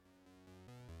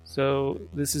So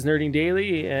this is Nerding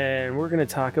Daily, and we're going to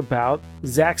talk about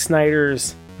Zack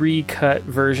Snyder's recut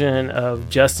version of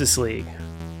Justice League.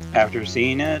 After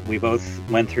seeing it, we both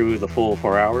went through the full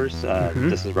 4 hours.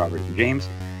 This is Robert and James.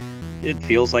 It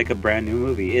feels like a brand new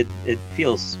movie. It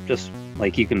feels just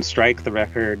like you can strike the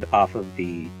record off of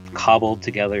the cobbled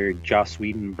together Joss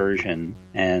Whedon version,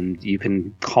 and you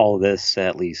can call this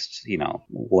at least,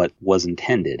 what was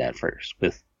intended at first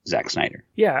with Zack Snyder.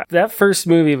 Yeah, that first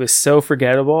movie was so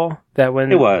forgettable that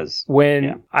when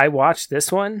I watched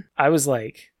this one, I was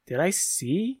like, did I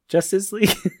see Justice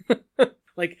League?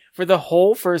 Like, for the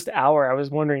whole first hour, I was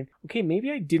wondering, okay,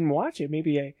 maybe I didn't watch it.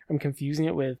 Maybe I'm confusing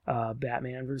it with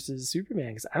Batman versus Superman,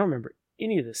 because I don't remember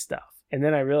any of this stuff. And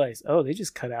then I realized, oh, they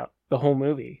just cut out the whole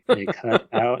movie. They cut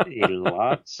out a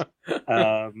lot.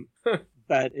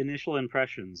 But initial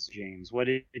impressions, James, what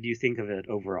did you think of it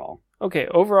overall? Okay,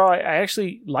 overall, I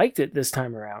actually liked it this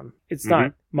time around. It's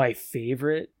not my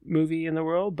favorite movie in the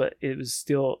world, but it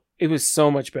was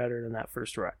so much better than that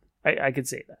first run. I could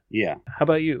say that. Yeah. How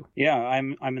about you? Yeah,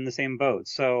 I'm in the same boat.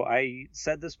 So I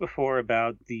said this before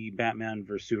about the Batman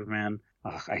vs. Superman.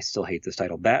 I still hate this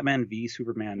title. Batman v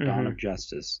Superman: Dawn of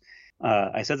Justice.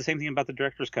 I said the same thing about the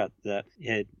director's cut, that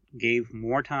it gave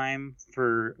more time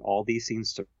for all these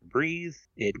scenes to breathe.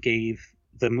 It gave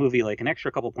the movie like an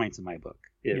extra couple points in my book.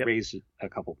 It raised a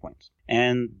couple points.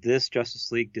 And this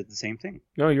Justice League did the same thing.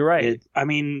 No, you're right.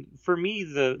 For me,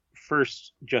 the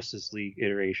first Justice League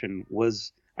iteration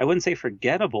was, I wouldn't say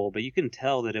forgettable, but you can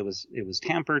tell that it was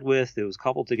tampered with, it was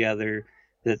cobbled together,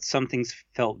 that some things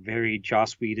felt very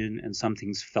Joss Whedon and some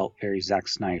things felt very Zack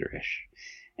Snyder-ish.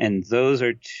 And those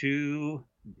are two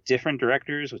different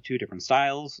directors with two different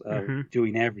styles of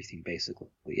doing everything, basically.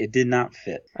 It did not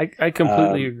fit. I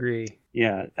completely agree.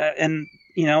 Yeah. And,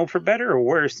 for better or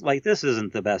worse, like, this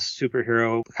isn't the best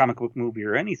superhero comic book movie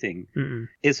or anything.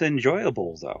 It's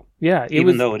enjoyable, though. Yeah.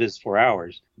 Even though it is 4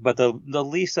 hours. But the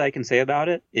least I can say about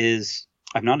it is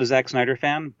I'm not a Zack Snyder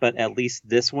fan, but at least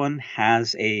this one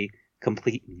has a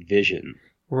complete vision.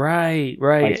 Right.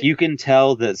 Like, you can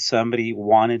tell that somebody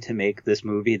wanted to make this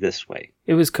movie this way.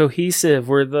 It was cohesive,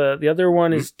 where the other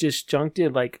one is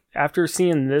disjuncted. Like, after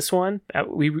seeing this one,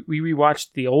 we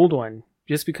rewatched the old one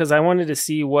just because I wanted to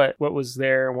see what was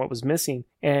there and what was missing.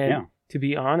 And to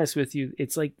be honest with you,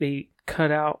 it's like they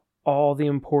cut out all the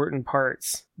important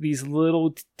parts. These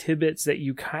little tidbits that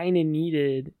you kind of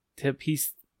needed to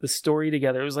piece the story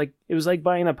together. It was like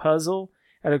buying a puzzle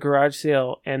at a garage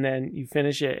sale, and then you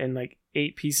finish it and like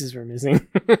 8 pieces were missing.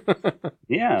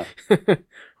 Yeah.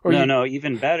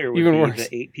 Even better would even be worse.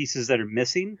 The 8 pieces that are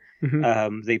missing.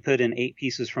 They put in 8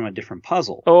 pieces from a different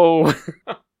puzzle. Oh.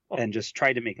 And just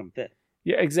try to make them fit.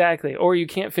 Yeah, exactly. Or you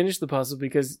can't finish the puzzle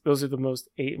because those are the most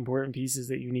 8 important pieces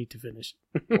that you need to finish.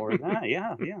 Or that,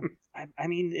 yeah. I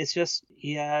mean, it's just,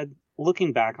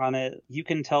 looking back on it, you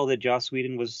can tell that Joss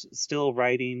Whedon was still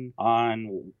writing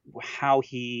on how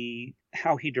he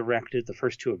directed the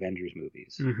first 2 Avengers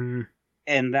movies.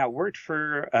 And that worked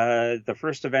for the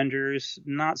first Avengers,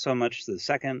 not so much the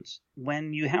second.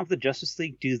 When you have the Justice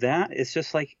League do that, it's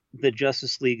just like the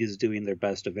Justice League is doing their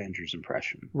best Avengers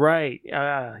impression. Right.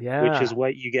 Yeah. Which is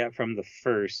what you get from the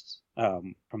first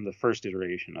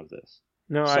iteration of this.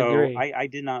 No, so I agree.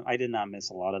 I did not miss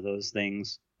a lot of those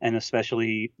things, and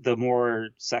especially the more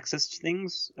sexist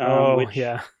things.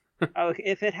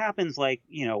 If it happens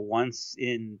once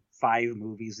in 5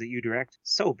 movies that you direct,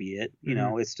 so be it.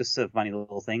 It's just a funny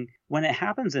little thing. When it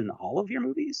happens in all of your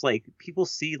movies, like, people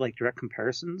see like direct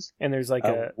comparisons, and there's like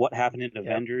what happened in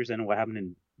Avengers and what happened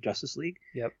in Justice League.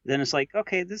 Then it's like,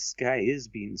 okay, this guy is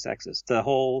being sexist. The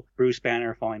whole Bruce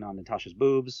Banner falling on Natasha's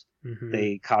boobs,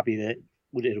 they copied it.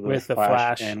 Did it with the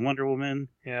Flash and Wonder Woman.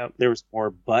 There was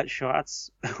more butt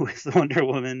shots with Wonder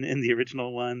Woman in the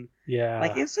original one.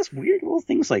 Like, it's just weird little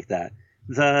things like that.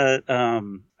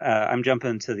 I'm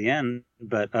jumping to the end,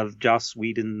 but of Joss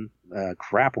Whedon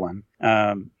crap one.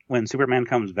 When Superman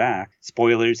comes back,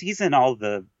 spoilers. He's in all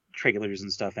the trailers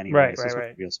and stuff anyway. It's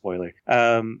a real spoiler.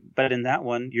 But in that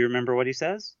one, you remember what he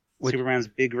says? Superman's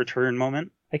big return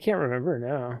moment. I can't remember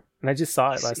now, and I just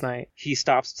saw it last night. He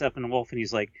stops Steppenwolf and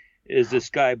he's like, "Is this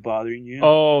guy bothering you?"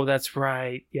 Oh, that's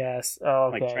right. Yes. Oh,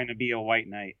 okay. Like trying to be a white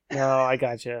knight. No, I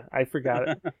gotcha. I forgot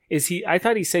it. Is he? I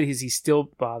thought he said, "Is he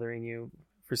still bothering you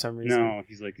for some reason?" No,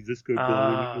 he's like, "Is this guy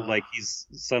bothering you?" Like he's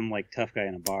some like tough guy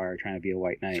in a bar trying to be a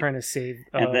white knight, trying to save.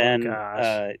 And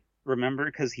then remember,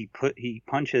 because he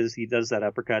punches, he does that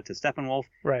uppercut to Steppenwolf,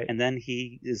 right? And then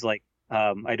he is like,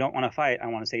 "I don't want to fight. I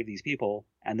want to save these people."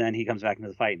 And then he comes back into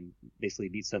the fight and basically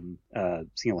beats them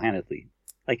single-handedly.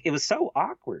 Like, it was so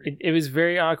awkward. It was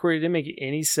very awkward. It didn't make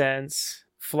any sense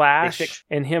Flash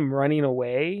and him running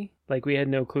away. Like, we had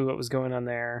no clue what was going on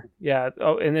there. Yeah.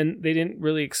 Oh, and then they didn't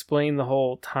really explain the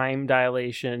whole time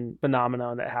dilation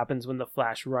phenomenon that happens when the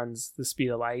Flash runs the speed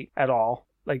of light at all.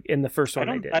 Like, in the first one,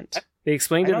 they didn't. They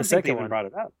explained it in the second one. Brought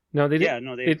it up. No, they didn't.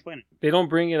 Yeah, no, they explained it. They don't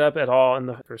bring it up at all in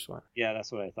the first one. Yeah,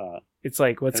 that's what I thought. It's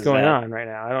like, what's going on right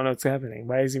now? I don't know what's happening.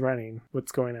 Why is he running?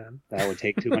 What's going on? That would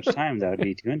take too much time. That would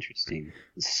be too interesting.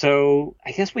 So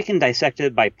I guess we can dissect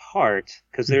it by part,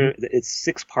 because it's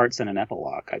 6 parts and an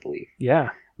epilogue, I believe.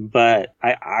 Yeah. But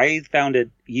I found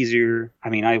it easier. I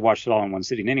mean, I watched it all in one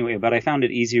sitting anyway, but I found it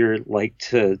easier, like,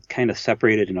 to kind of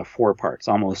separate it into 4 parts,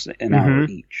 almost an hour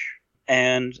each.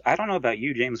 And I don't know about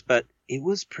you, James, but it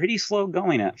was pretty slow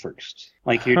going at first.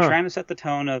 Like, you're trying to set the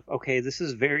tone of, okay, this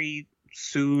is very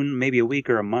soon, maybe a week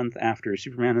or a month after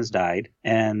Superman has died.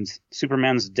 And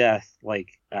Superman's death, like,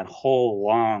 that whole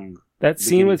long... That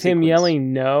scene with him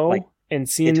yelling no, like, and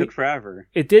seeing... It took forever.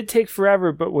 It did take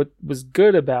forever, but what was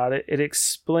good about it, it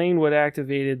explained what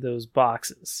activated those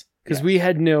boxes. Because we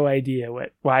had no idea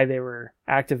why they were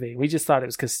activating. We just thought it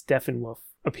was because Steppenwolf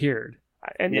appeared.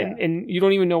 And you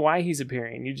don't even know why he's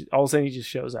appearing. All of a sudden he just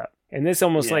shows up. And this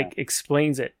almost like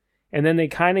explains it. And then they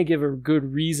kind of give a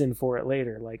good reason for it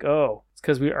later. Like, oh, it's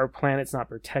because our planet's not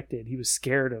protected. He was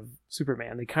scared of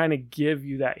Superman. They kind of give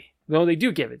you that. No, they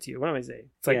do give it to you. What am I saying?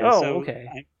 It's like,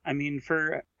 okay. I mean,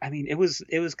 it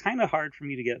was kind of hard for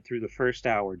me to get through the first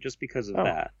hour just because of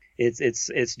that.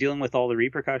 It's dealing with all the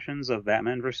repercussions of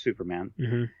Batman versus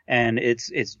Superman, and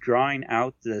it's drawing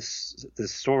out this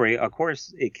story. Of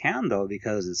course, it can, though,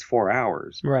 because it's 4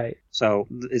 hours, right? So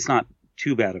it's not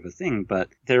too bad of a thing. But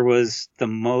there was the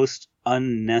most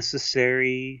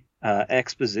unnecessary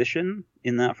exposition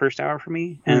in that first hour for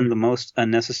me, and the most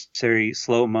unnecessary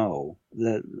slow-mo.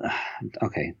 Which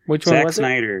one was Zack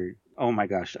Snyder. Oh my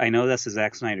gosh, I know that's a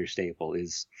Zack Snyder staple,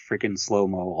 is freaking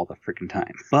slow-mo all the freaking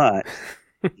time. But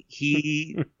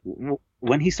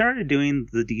when he started doing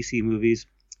the DC movies,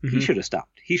 he should have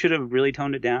stopped. He should have really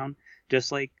toned it down,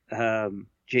 just like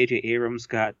J.J. Abrams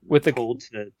got told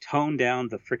to tone down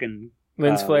the freaking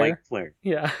lens flare. Light flare.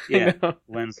 Yeah,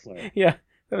 lens flare. Yeah.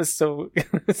 That was so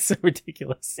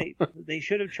ridiculous. They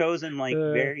should have chosen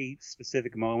very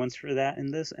specific moments for that in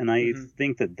this, and I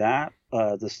think that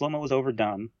the slow-mo was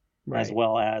overdone, as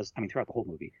well as, I mean, throughout the whole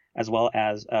movie, as well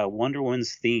as Wonder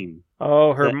Woman's theme.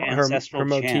 Oh, her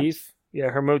motif. Yeah,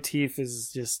 her motif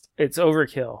is just, it's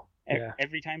overkill. Yeah.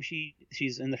 Every time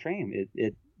she's in the frame,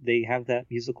 they have that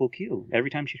musical cue. Every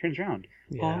time she turns around.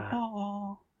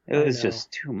 Yeah. It was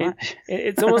just too much.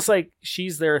 It's almost like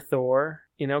she's their Thor,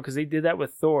 because they did that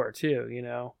with Thor too,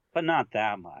 But not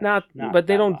that much. But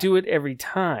they don't do it every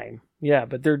time. Yeah,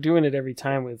 but they're doing it every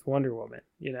time with Wonder Woman,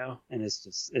 And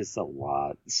it's a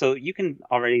lot. So you can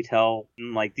already tell,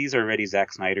 these are already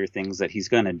Zack Snyder things that he's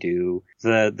going to do.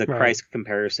 The Christ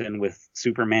comparison with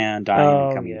Superman dying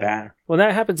and coming back. Well,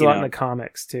 that happens a lot in the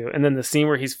comics too. And then the scene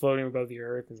where he's floating above the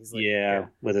earth and he's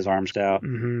with his arms out.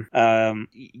 Mm-hmm.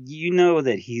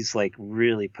 That he's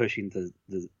really pushing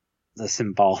the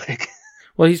symbolic.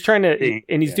 Well, he's trying to,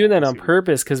 and he's doing that on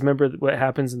purpose because remember what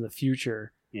happens in the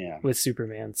future with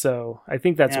Superman. So I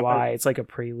think that's why it's like a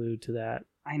prelude to that.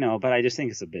 I know, but I just think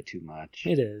it's a bit too much.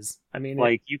 It is. I mean,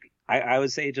 I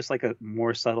would say just like a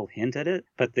more subtle hint at it,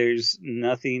 but there's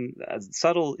nothing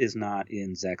subtle is not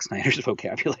in Zack Snyder's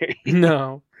vocabulary.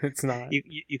 No, it's not.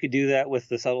 You could do that with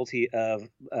the subtlety of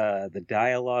the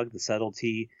dialogue, the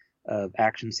subtlety of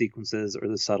action sequences, or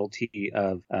the subtlety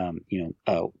of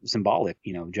symbolic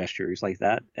gestures like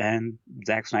that, and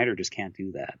Zack Snyder just can't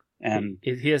do that. And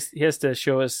he has to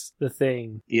show us the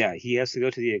thing. Yeah, he has to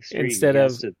go to the extreme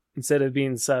instead of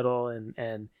being subtle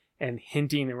and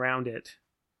hinting around it,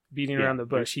 beating around the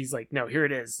bush. He's like, no, here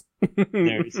it is.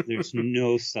 there's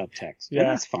no subtext. Yeah, and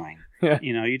that's fine. Yeah.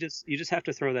 You just have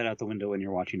to throw that out the window when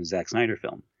you're watching a Zack Snyder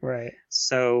film. Right.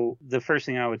 So the first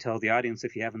thing I would tell the audience,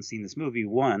 if you haven't seen this movie,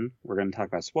 one, we're going to talk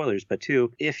about spoilers, but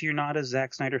two, if you're not a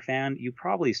Zack Snyder fan, you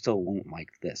probably still won't like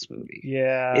this movie.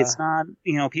 Yeah. It's not,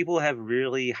 people have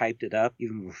really hyped it up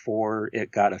even before it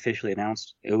got officially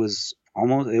announced. It was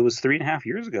 3.5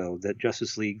 years ago that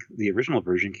Justice League, the original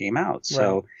version, came out.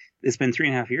 So right. It's been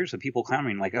 3.5 years of people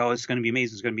clamoring like, oh, it's going to be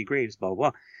amazing, it's going to be great, blah,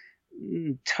 blah, blah.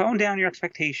 Tone down your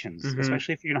expectations,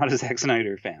 especially if you're not a Zack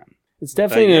Snyder fan. It's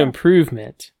definitely an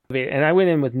improvement. And I went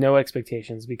in with no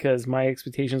expectations because my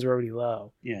expectations were already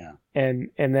low. Yeah. And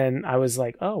then I was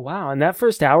like, oh wow. And that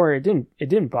first hour, it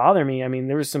didn't bother me. I mean,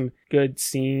 there was some good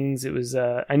scenes. It was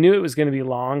I knew it was going to be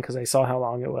long because I saw how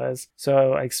long it was.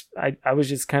 So I was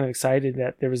just kind of excited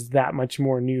that there was that much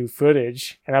more new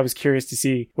footage, and I was curious to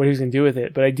see what he was going to do with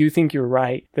it. But I do think you're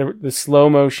right. The slow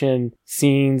motion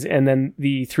scenes and then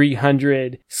the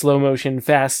 300 slow motion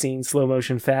fast scenes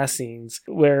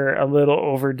were a little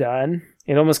overdone.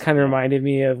 It almost kind of reminded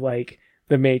me of like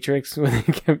The Matrix when they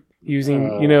kept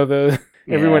using,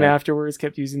 everyone afterwards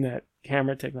kept using that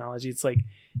camera technology. It's like,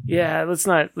 yeah, let's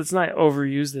not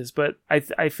overuse this. But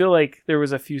I feel like there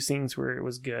was a few scenes where it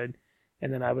was good,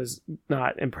 and then I was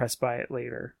not impressed by it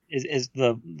later. Is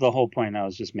the whole point I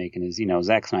was just making is,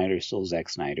 Zack Snyder is still Zack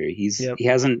Snyder. He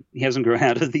hasn't grown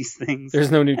out of these things.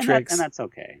 There's no new tricks, and that's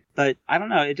okay. But I don't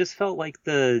know. It just felt like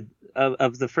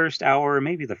of the first hour,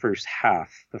 maybe the first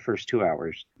half, the first 2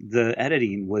 hours, the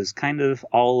editing was kind of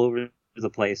all over the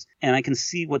place, and I can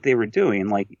see what they were doing.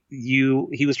 Like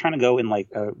he was trying to go in like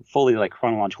a fully like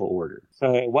chronological order.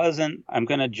 So it wasn't, I'm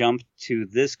going to jump to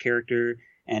this character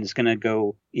and it's going to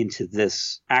go into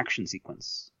this action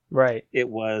sequence. Right. It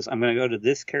was, I'm going to go to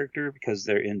this character because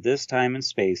they're in this time and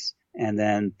space, and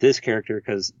then this character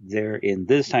because they're in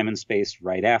this time and space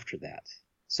right after that.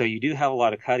 So you do have a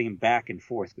lot of cutting back and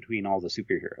forth between all the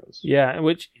superheroes. Yeah,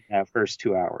 which in that first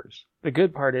 2 hours. The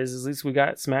good part is at least we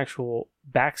got some actual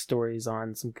backstories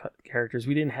on some characters.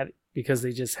 We didn't have it because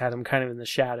they just had them kind of in the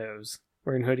shadows,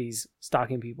 wearing hoodies,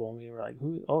 stalking people, and we were like,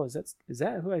 "Who? Oh, is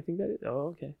that who I think that is? Oh,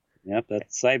 okay." Yep,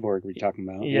 that's Cyborg we're talking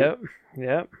about.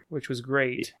 Yep, which was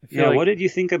great. What did you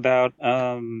think about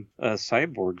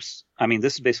Cyborg's? I mean,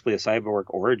 this is basically a Cyborg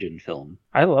origin film.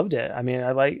 I loved it. I mean,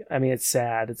 it's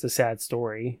sad. It's a sad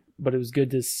story, but it was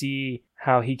good to see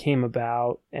how he came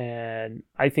about, and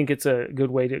I think it's a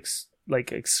good way to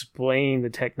explain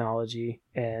the technology.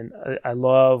 And I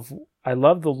love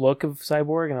the look of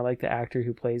Cyborg, and I like the actor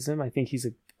who plays him. I think he's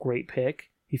a great pick.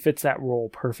 He fits that role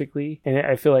perfectly. And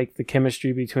I feel like the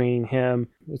chemistry between him,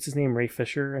 what's his name? Ray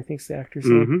Fisher, I think is the actor's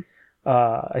name.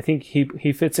 I think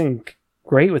he fits in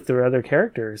great with the other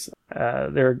characters.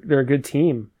 They're a good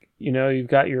team. You've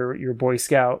got your Boy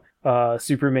Scout,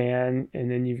 Superman, and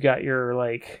then you've got your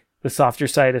like the softer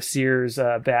side of Sears,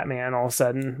 Batman. All of a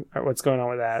sudden, what's going on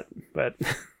with that? But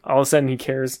all of a sudden he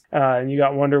cares. And you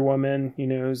got Wonder Woman,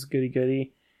 who's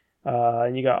goody.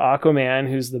 And you got Aquaman,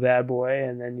 who's the bad boy,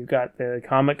 and then you've got the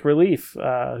comic relief,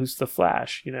 who's the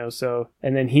Flash, so,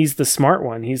 and then he's the smart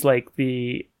one. He's like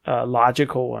the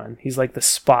logical one. He's like the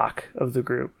Spock of the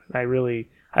group. I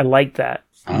like that.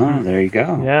 Oh, there you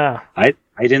go. Yeah. I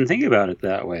didn't think about it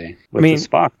that way. With the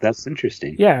Spock, that's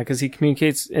interesting. Yeah, because he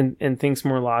communicates and thinks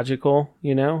more logical,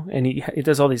 and he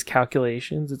does all these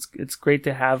calculations. It's great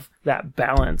to have that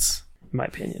balance, in my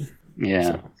opinion. Yeah.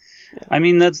 So. Yeah. I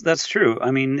mean, that's true.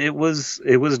 I mean, it was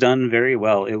done very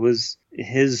well. It was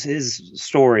his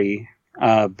story,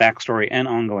 backstory and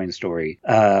ongoing story.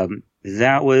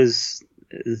 That was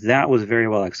very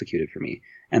well executed for me.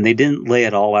 And they didn't lay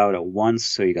it all out at once,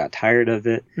 so you got tired of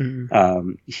it.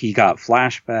 Mm-hmm. He got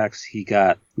flashbacks. He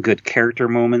got good character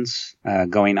moments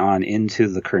going on into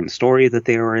the current story that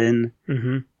they were in.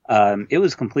 Mm-hmm. It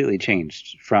was completely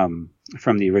changed from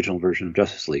the original version of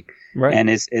Justice League. Right. And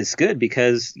it's good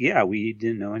because, we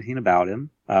didn't know anything about him.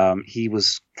 He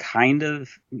was kind of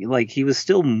like, he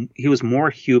was more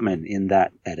human in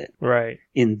that edit. Right.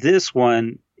 In this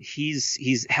one,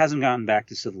 he's hasn't gotten back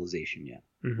to civilization yet,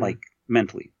 like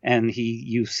mentally. And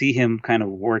you see him kind of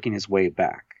working his way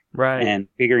back. Right. And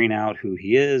figuring out who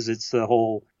he is. It's the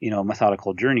whole,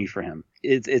 methodical journey for him.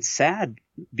 It's sad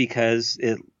because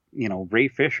Ray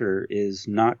Fisher is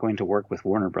not going to work with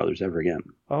Warner Brothers ever again.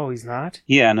 Oh, he's not?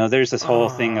 Yeah, no, there's this whole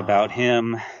thing about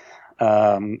him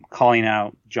calling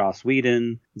out Joss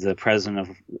Whedon, the president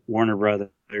of Warner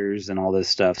Brothers, and all this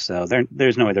stuff. So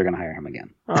there's no way they're going to hire him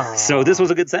again. So this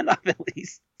was a good send-off, at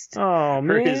least. Oh, man.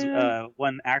 For his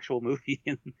one actual movie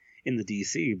in the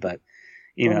DC. But,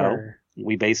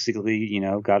 we basically,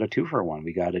 got a 2-for-1.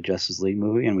 We got a Justice League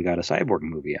movie and we got a Cyborg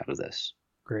movie out of this.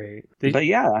 Great. But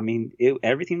I mean,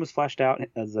 everything was fleshed out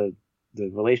as the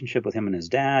relationship with him and his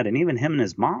dad, and even him and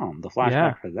his mom. The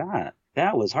flashback for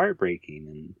that was heartbreaking.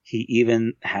 And he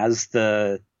even has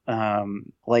the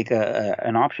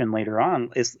an option later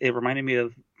on. It reminded me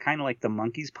of kind of like the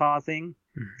monkey's paw thing,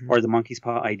 or the monkey's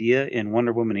paw idea in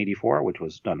Wonder Woman 84, which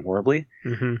was done horribly.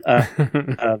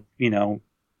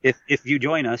 If you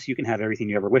join us, you can have everything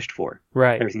you ever wished for,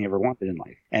 right? Everything you ever wanted in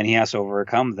life, and he has to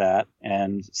overcome that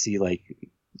and see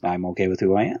I'm okay with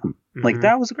who I am. Like,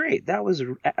 that was great. That was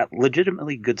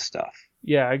legitimately good stuff.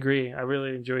 Yeah, I agree. I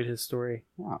really enjoyed his story.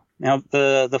 Wow. Now,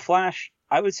 the Flash,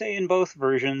 I would say in both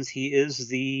versions, he is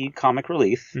the comic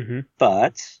relief,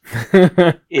 but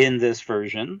in this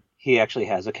version, he actually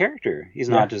has a character. He's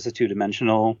not just a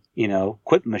two-dimensional,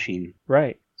 quip machine.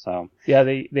 Right. So yeah,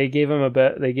 they gave him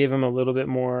a little bit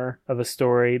more of a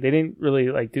story. They didn't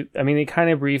really they kind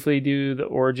of briefly do the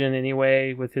origin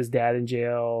anyway with his dad in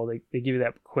jail. They give you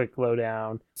that quick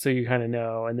lowdown so you kind of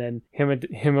know, and then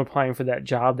him applying for that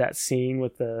job, that scene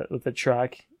with the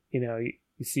truck. You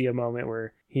see a moment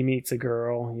where he meets a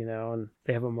girl, and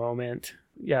they have a moment.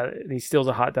 Yeah, and he steals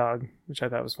a hot dog, which I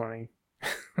thought was funny.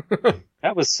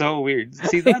 That was so weird.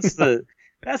 See, that's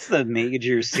the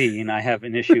major scene I have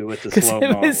an issue with the slow-mo.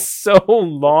 It was so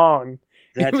long.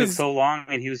 That took so long,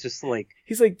 and he was just like...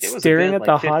 He's staring at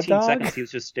the hot dog? 15 seconds, he was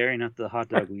just staring at the hot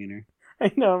dog wiener.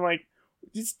 I know, I'm like,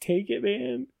 just take it,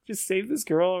 man. Just save this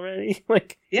girl already.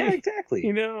 Yeah, exactly.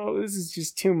 This is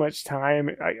just too much time.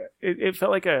 It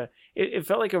felt like a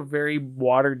very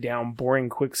watered-down, boring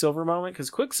Quicksilver moment, because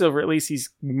Quicksilver, at least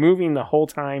he's moving the whole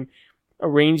time,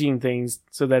 arranging things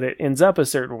so that it ends up a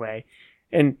certain way.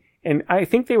 And I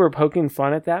think they were poking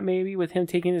fun at that, maybe, with him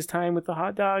taking his time with the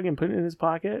hot dog and putting it in his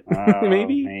pocket.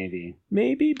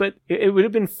 Maybe. But it would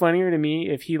have been funnier to me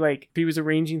if he was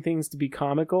arranging things to be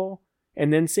comical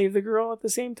and then save the girl at the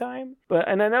same time.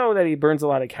 And I know that he burns a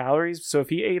lot of calories. So if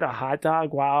he ate a hot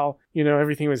dog while,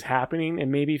 everything was happening,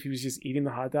 and maybe if he was just eating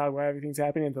the hot dog while everything's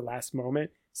happening at the last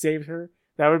moment, saved her,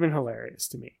 that would have been hilarious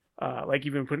to me.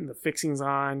 Even putting the fixings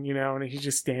on, and he's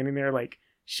just standing there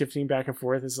shifting back and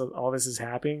forth as all this is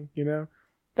happening,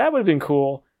 that would have been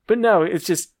cool. But no, it's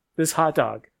just this hot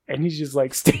dog, and he's just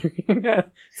staring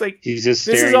at. It's like he's just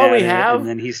this staring is all at we it, have, and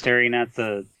then he's staring at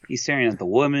the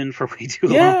woman for way too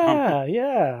long.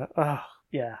 Yeah. Oh,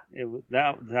 yeah.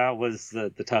 That was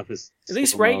the toughest. At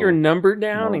least write your number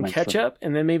down and catch up,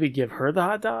 and then maybe give her the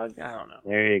hot dog. I don't know.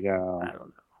 There you go. I don't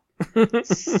know.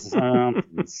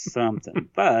 something,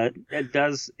 but it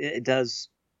does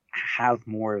have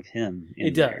more of him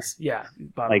in there. Does, yeah.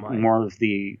 Bottom line. More of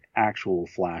the actual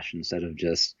Flash instead of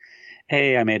just,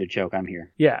 hey, I made a joke, I'm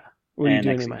here. Yeah. What are you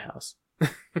doing in my house?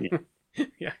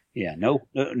 Yeah.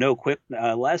 No quip.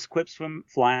 Less quips from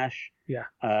Flash. Yeah.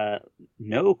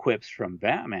 No quips from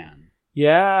Batman.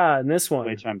 Yeah, in this one.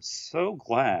 Which I'm so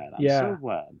glad. I'm so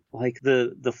glad.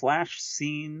 The Flash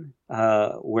scene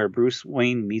where Bruce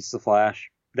Wayne meets the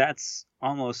Flash, that's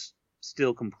almost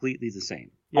still completely the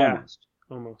same. Yeah.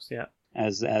 Almost, yeah.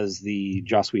 As the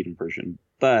Joss Whedon version.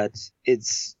 But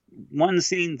it's one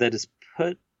scene that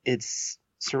it's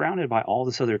surrounded by all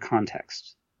this other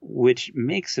context, which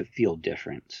makes it feel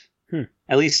different.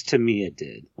 At least to me it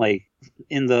did.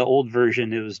 In the old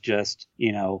version, it was just,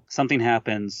 something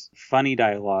happens, funny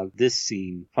dialogue, this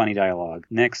scene, funny dialogue,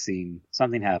 next scene,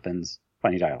 something happens,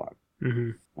 funny dialogue.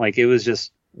 Mm-hmm. It was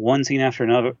just one scene after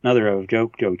another of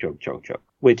joke.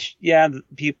 Which,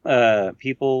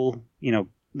 people,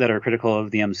 that are critical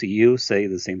of the MCU say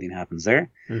the same thing happens there.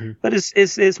 Mm-hmm. But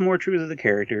it's more true to the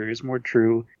character. It's more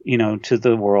true, to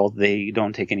the world. They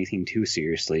don't take anything too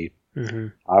seriously. Mm-hmm.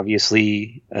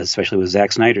 Obviously, especially with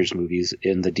Zack Snyder's movies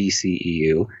in the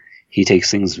DCEU, he takes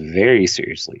things very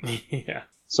seriously. Yeah.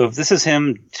 So if this is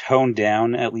him toned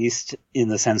down, at least in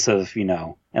the sense of,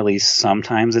 at least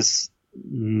sometimes it's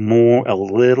a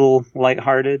little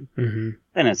lighthearted, then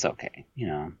it's okay.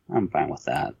 I'm fine with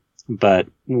that. But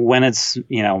when it's,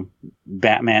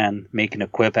 Batman making a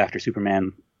quip after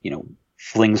Superman,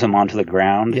 flings him onto the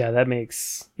ground. Yeah,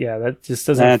 that just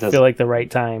doesn't feel like the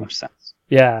right time. Much sense.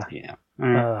 Yeah. Yeah. All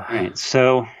right.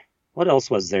 So what else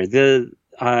was there? The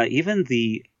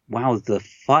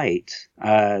fight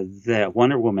that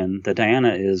Wonder Woman, that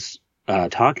Diana is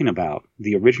talking about,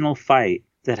 the original fight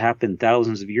that happened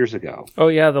thousands of years ago. Oh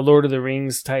yeah, the Lord of the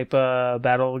Rings type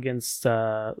battle against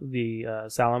the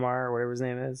Salamar, or whatever his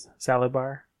name is,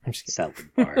 Salabar. I'm just kidding.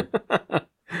 Salabar.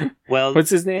 Well, what's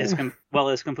his name?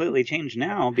 It's completely changed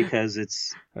now because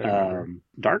it's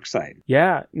Darkseid.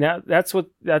 Yeah, now that's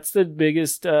the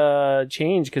biggest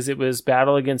change, because it was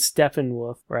battle against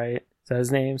Steppenwolf, right? Is that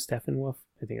his name? Steppenwolf?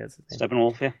 I think that's his name.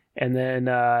 Steppenwolf, yeah. And then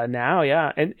now,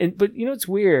 yeah, and but it's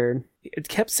weird. It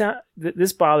kept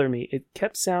this bothered me. It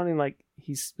kept sounding like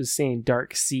he was saying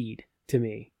Darkseid to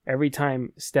me every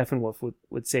time Steppenwolf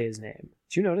would say his name.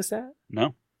 Did you notice that?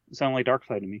 No, it sounded like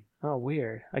Darkseid to me. Oh,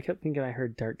 weird. I kept thinking I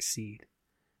heard Darkseid.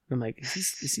 I'm like,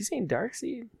 is he saying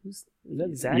Darkseid? Is that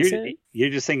his accent? You're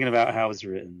just thinking about how it's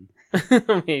written.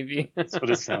 Maybe. That's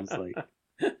what it sounds like.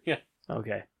 Yeah.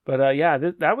 Okay. But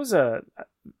that was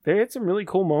they had some really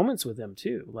cool moments with him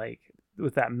too,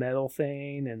 with that metal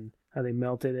thing, and how they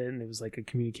melted it and it was like a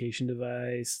communication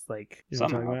device, like you know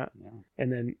what I'm talking about. Yeah.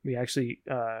 And then he actually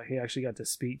got to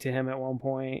speak to him at one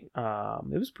point.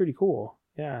 It was pretty cool.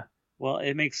 Yeah. Well,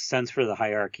 it makes sense for the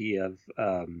hierarchy of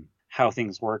how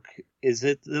things work. Is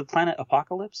it the planet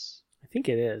Apocalypse? I think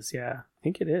it is. Yeah, I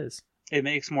think it is. It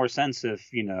makes more sense if,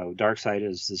 Darkseid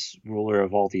is this ruler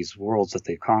of all these worlds that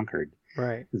they've conquered.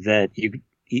 Right. That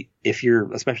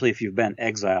especially if you've been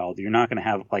exiled, you're not going to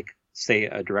have, like, say,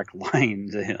 a direct line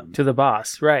to him. To the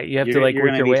boss, right. You have to, like, work your way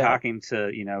up. You're going to be talking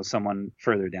to, someone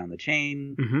further down the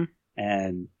chain. Mm-hmm.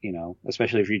 And,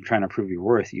 especially if you're trying to prove your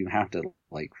worth, you have to,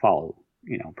 like, follow,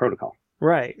 protocol.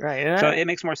 Right. And so it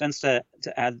makes more sense to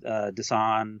add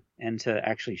Dasan and to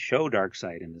actually show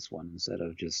Darkseid in this one instead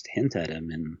of just hint at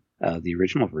him in the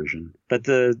original version. But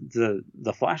the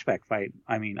flashback fight,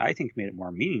 I mean, I think made it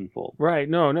more meaningful. Right.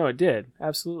 No, it did.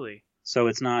 Absolutely. So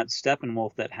it's not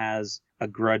Steppenwolf that has a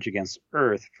grudge against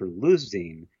Earth for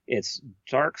losing. It's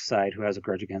Darkseid who has a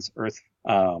grudge against Earth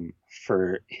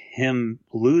for him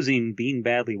losing, being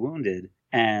badly wounded,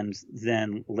 and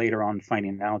then later on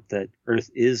finding out that Earth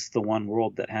is the one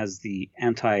world that has the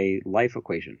anti-life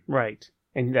equation. Right.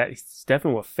 And that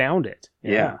Steppenwolf found it.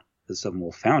 Yeah,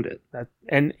 Steppenwolf found it.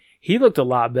 And he looked a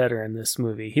lot better in this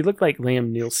movie. He looked like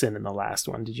Liam Neeson in the last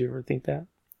one. Did you ever think that?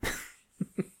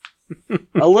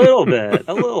 A little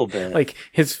bit. Like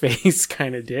his face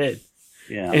kind of did.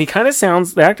 Yeah. And he kind of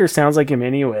the actor sounds like him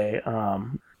anyway.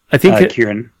 I think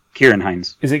Kieran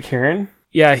Hines. Is it Kieran?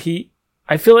 Yeah,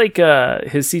 I feel like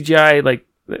his CGI, like,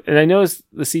 and I know it's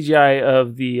the CGI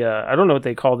of the, I don't know what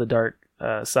they call the dark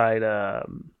side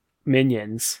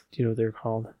minions. Do you know what they're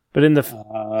called? But in the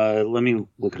let me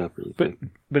look it up really quick.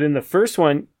 But in the first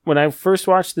one, when I first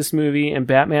watched this movie and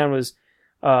Batman was,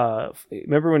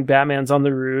 remember when Batman's on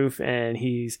the roof and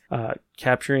he's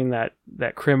capturing that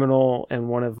criminal and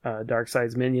one of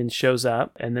Darkseid's minions shows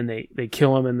up and then they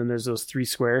kill him and then there's those 3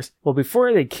 squares. Well,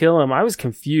 before they kill him, I was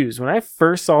confused. When I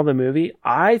first saw the movie,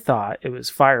 I thought it was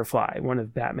Firefly, one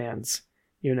of Batman's,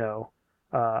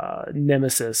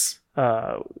 nemesis,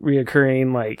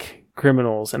 reoccurring like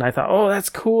criminals. And I thought, oh, that's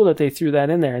cool that they threw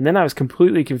that in there. And then I was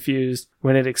completely confused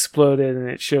when it exploded and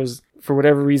it shows, for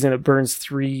whatever reason, it burns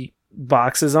 3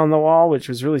 boxes on the wall, which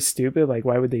was really stupid. Like,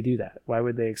 why would they do that? Why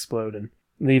would they explode and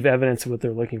leave evidence of what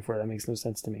they're looking for? That makes no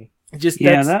sense to me.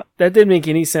 That didn't make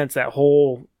any sense, that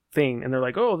whole thing. And they're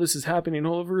like, oh, this is happening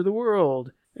all over the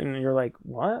world. And you're like,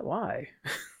 what? Why?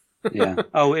 Yeah.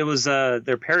 Oh, it was they're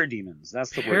parademons.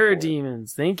 That's the word.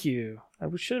 Parademons. Thank you. I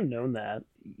should have known that.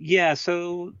 Yeah.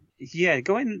 So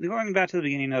going back to the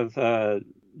beginning of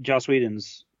Joss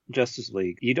Whedon's Justice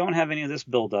League, you don't have any of this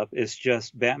buildup. It's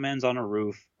just Batman's on a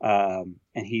roof, and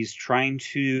he's trying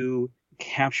to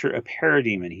capture a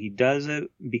parademon. He does it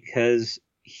because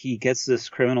he gets this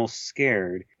criminal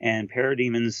scared, and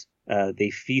parademons they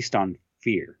feast on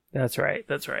fear. That's right.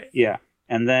 Yeah.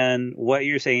 And then what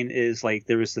you're saying is, like,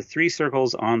 there was the 3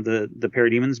 circles on the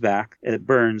parademon's back. It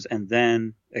burns and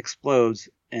then explodes,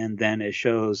 and then it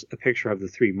shows a picture of the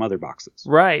 3 mother boxes.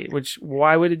 Right. Which,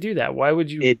 why would it do that? Why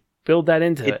would you build that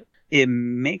into it? It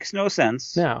makes no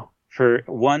sense. No. For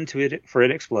one, for it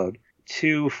to explode.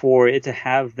 2, for it to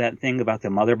have that thing about the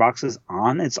mother boxes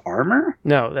on its armor.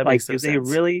 No, that makes no sense. They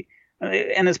really,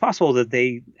 and it's possible that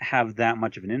they have that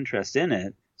much of an interest in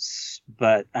it.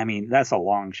 But I mean, that's a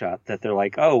long shot that they're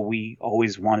like, oh, we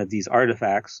always wanted these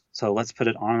artifacts, so let's put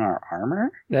it on our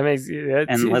armor.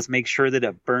 Let's make sure that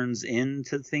it burns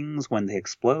into things when they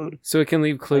explode, so it can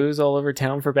leave clues all over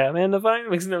town for Batman to find. It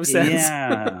makes no sense.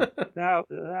 Yeah,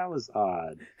 that was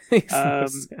odd. Makes no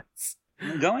sense.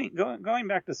 Going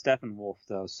back to Steppenwolf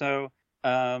though, so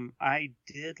I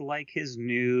did like his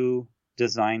new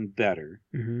design better.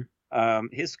 Mm-hmm.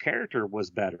 His character was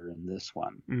better in this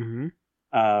one. Mm-hmm.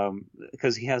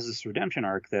 Because he has this redemption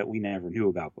arc that we never knew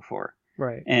about before.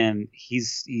 Right. And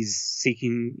he's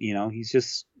seeking,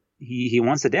 he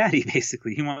wants a daddy,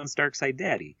 basically. He wants Darkseid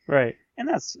daddy. Right. And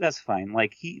that's fine.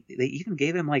 Like, they even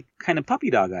gave him, like, kind of puppy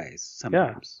dog eyes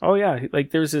sometimes. Yeah. Oh, yeah.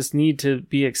 Like, there's this need to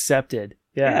be accepted.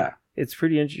 Yeah. It's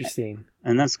pretty interesting.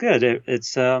 And that's good.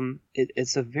 It's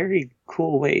a very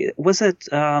cool way. Was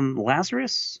it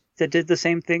Lazarus that did the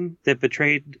same thing, that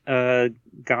betrayed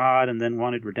God and then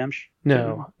wanted redemption?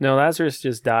 No, Lazarus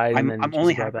just died and then let's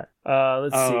see.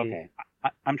 Okay.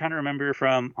 I'm trying to remember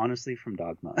from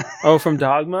Dogma. Oh, from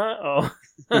Dogma? Oh.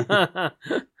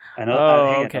 I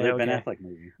know. Another Ben Affleck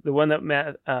movie. The one that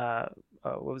Matt,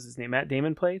 what was his name? Matt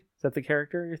Damon played? Is that the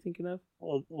character you're thinking of?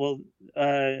 Well,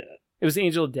 it was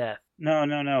Angel of Death. No.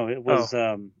 It was,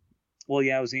 it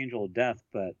was Angel of Death,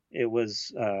 but it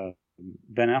was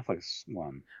Ben Affleck's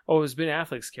one. Oh, it was Ben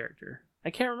Affleck's character. I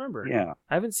can't remember. Yeah.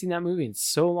 I haven't seen that movie in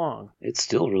so long. It's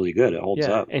still really good. It holds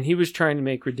up. And he was trying to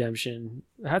make redemption.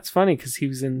 That's funny because he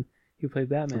played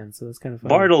Batman, so that's kind of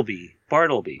funny.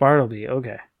 Bartleby.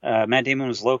 Okay. Matt Damon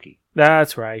was Loki.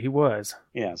 That's right. He was.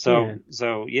 Yeah. So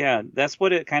that's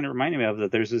what it kind of reminded me of.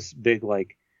 That there's this big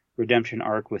like redemption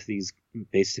arc with these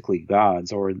basically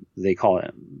gods, or they call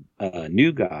it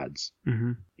new gods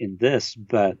in this.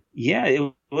 But yeah,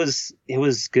 it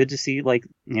was good to see. Like,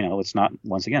 you know, it's not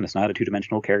a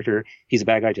two-dimensional character. He's a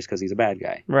bad guy just because he's a bad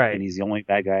guy, right? And he's the only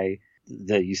bad guy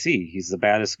that you see. He's the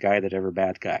baddest guy that ever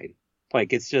bad guyed.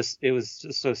 Like, it was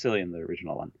just so silly in the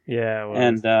original one. Yeah, it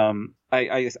was. And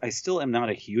I still am not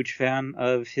a huge fan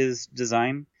of his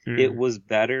design. It was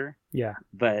better. Yeah.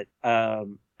 But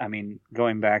I mean,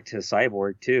 going back to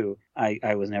Cyborg too,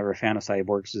 I was never a fan of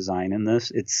Cyborg's design in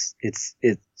this.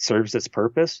 It serves its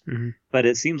purpose, but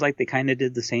it seems like they kind of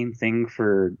did the same thing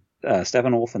for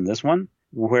Steppenwolf in this one,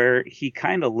 where he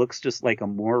kind of looks just like a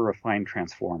more refined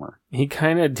Transformer. He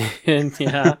kind of did,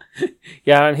 yeah.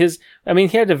 Yeah, and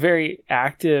he had a very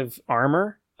active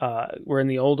armor, where in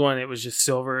the old one it was just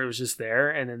silver, it was just there,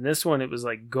 and in this one it was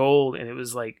like gold, and it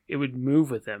was like, it would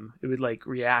move with him. It would like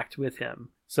react with him.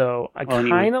 So I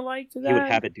kind of liked that. He would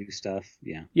have it do stuff,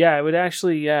 yeah. Yeah, it would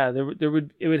actually,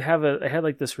 it had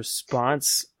like this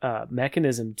response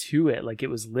mechanism to it, like it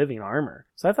was living armor.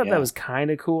 So I thought that was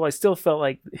kind of cool. I still felt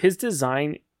like his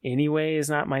design anyway is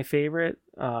not my favorite.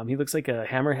 He looks like a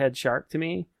hammerhead shark to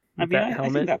me. I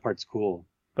think that part's cool,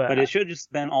 but it should have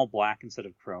just been all black instead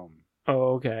of chrome.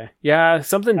 Oh, okay. Yeah,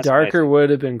 something darker would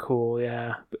have been cool.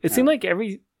 Yeah, it seemed like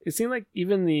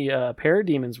even the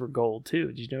parademons were gold too.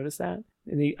 Did you notice that?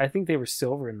 And I think they were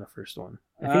silver in the first one.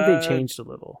 I think they changed a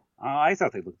little. I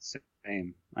thought they looked the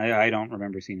same. I don't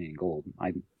remember seeing any gold.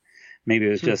 Maybe it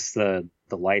was just the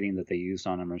lighting that they used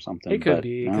on them or something. It could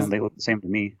be. They look the same to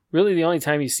me. Really, the only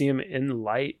time you see them in the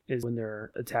light is when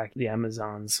they're attacking the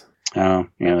Amazons. Oh,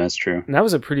 yeah, that's true. And that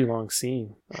was a pretty long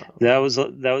scene. That was a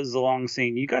long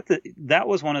scene. That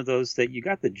was one of those that you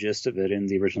got the gist of it in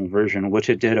the original version, which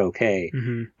it did okay.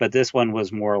 But this one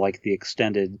was more like the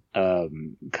extended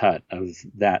cut of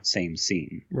that same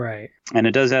scene. Right. And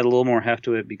it does add a little more heft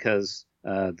to it because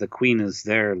the Queen is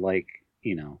there, like,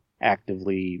 you know,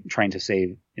 actively trying to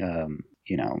save,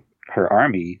 you know, her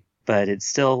army, but it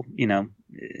still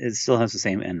has the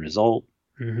same end result.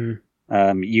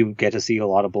 You get to see a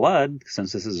lot of blood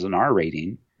since this is an R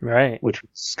rating, right? Which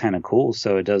is kind of cool.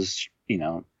 So it does, you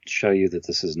know, show you that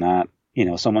this is not, you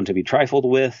know, someone to be trifled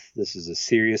with. This is a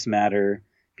serious matter.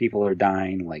 People are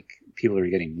dying. Like, people are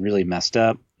getting really messed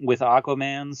up. With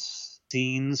Aquaman's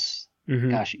scenes,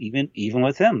 gosh, even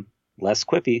with him, less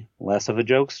quippy, less of a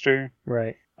jokester,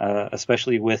 right?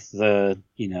 Especially with the,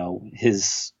 you know,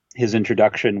 his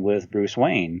introduction with Bruce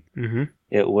Wayne.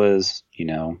 It was, you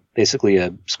know, basically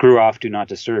a screw off, do not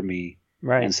disturb me,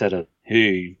 right? Instead of,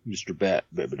 hey, Mr. Bat,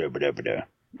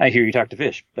 I hear you talk to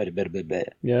fish,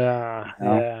 yeah.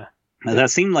 Now,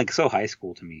 that seemed like so high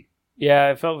school to me.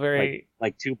 Yeah, it felt very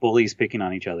like two bullies picking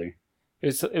on each other.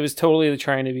 It was totally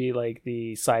trying to be like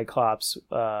the Cyclops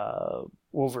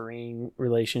Wolverine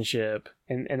relationship,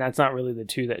 and that's not really the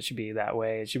two that should be that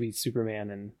way. It should be Superman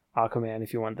and Aquaman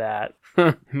if you want that,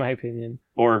 in my opinion.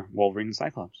 Or Wolverine and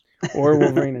Cyclops. Or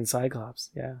Wolverine and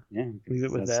Cyclops, yeah. Yeah, leave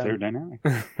it with that's them. their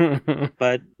dynamic.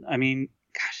 But I mean,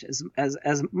 gosh,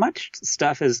 as much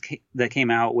stuff as that came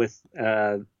out with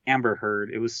Amber Heard,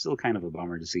 it was still kind of a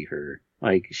bummer to see her.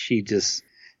 Like, she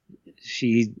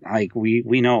like,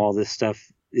 we know all this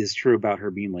stuff is true about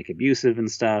her being like abusive and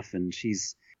stuff, and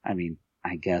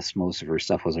I guess most of her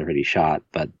stuff was already shot,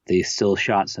 but they still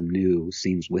shot some new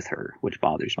scenes with her, which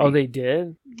bothers me. Oh, they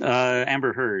did?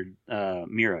 Amber Heard,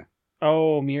 Mira.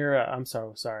 Oh, Mira. I'm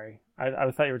so sorry.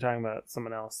 I thought you were talking about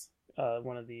someone else.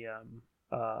 One of the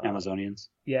Amazonians.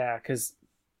 Yeah, because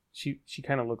she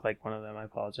kind of looked like one of them. I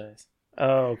apologize.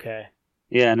 Oh, okay.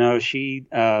 Yeah, no, she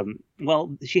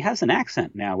she has an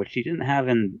accent now, which she didn't have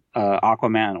in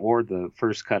Aquaman or the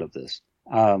first cut of this,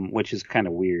 which is kind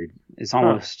of weird. It's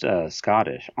almost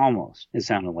Scottish, almost, it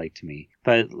sounded like to me.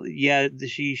 But yeah,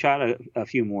 she shot a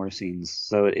few more scenes,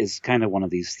 so it's kind of one of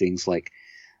these things like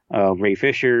Ray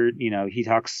Fisher, you know, he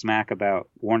talks smack about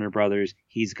Warner Brothers,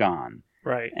 he's gone.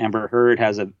 Right. Amber Heard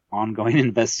has an ongoing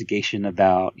investigation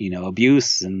about, you know,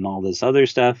 abuse and all this other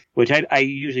stuff, which I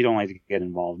usually don't like to get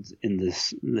involved in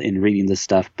reading this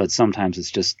stuff, but sometimes it's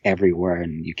just everywhere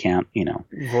and you can't, you know,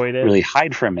 avoid it. Really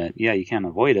hide from it. Yeah, you can't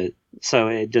avoid it. So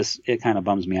it kind of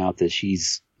bums me out that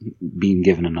she's being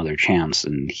given another chance,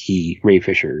 and Ray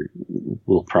Fisher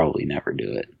will probably never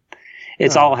do it.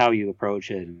 It's all how you approach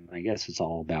it, and I guess it's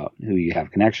all about who you have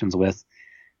connections with.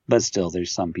 But still,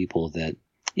 there's some people that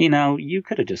You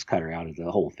could have just cut her out of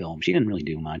the whole film. She didn't really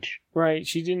do much. Right.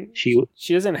 She didn't. She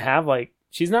doesn't have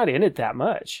she's not in it that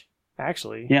much.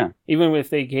 Actually, yeah. Even if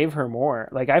they gave her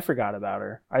more, I forgot about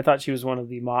her. I thought she was one of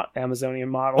the Amazonian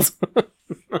models.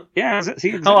 Yeah, see,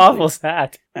 exactly. How awful is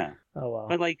that? Yeah. Oh well.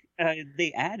 But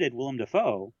they added Willem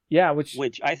Dafoe. Yeah,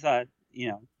 which I thought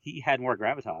he had more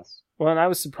gravitas. Well, and I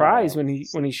was surprised when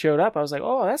he showed up. I was like,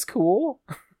 oh, that's cool.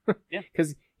 Yeah,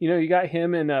 because you got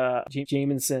him and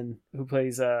Jameson, who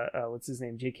plays what's his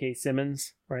name, J.K.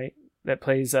 Simmons, right? That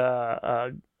plays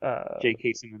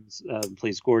J.K. Simmons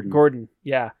plays Gordon. Gordon,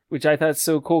 yeah, which I thought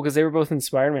so cool because they were both in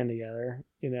Spider-Man together,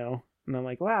 and I'm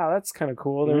like, wow, that's kind of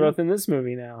cool. They're both in this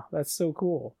movie now. That's so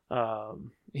cool.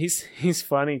 He's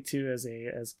funny too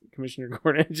as Commissioner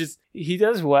Gordon. He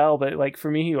does well, but for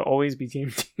me, he will always be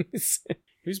James Jameson.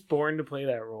 He was born to play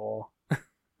that role.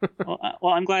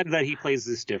 well, I'm glad that he plays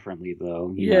this differently,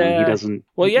 though. He doesn't.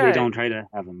 Well, yeah, they don't try to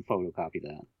have him photocopy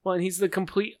that. Well, and he's the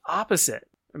complete opposite.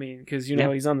 I mean, because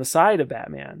he's on the side of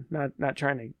Batman, not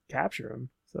trying to capture him.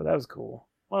 So that was cool.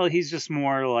 Well, he's just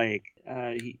more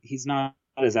he's not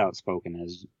as outspoken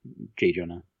as J.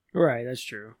 Jonah. Right, that's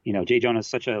true. J. Jonah's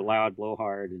such a loud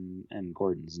blowhard, and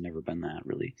Gordon's never been that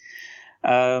really.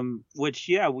 Which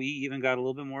we even got a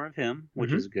little bit more of him,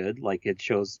 which is good. It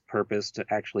shows purpose to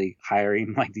actually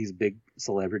hiring these big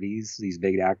celebrities, these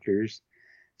big actors,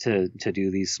 to do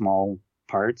these small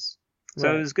parts.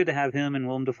 So It was good to have him and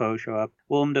Willem Dafoe show up.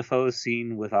 Willem Dafoe's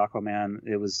scene with Aquaman,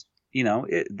 it was,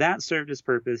 that served its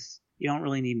purpose. You don't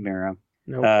really need Mera.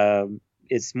 Nope.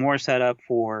 It's more set up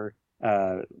for,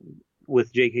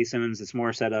 with J.K. Simmons, it's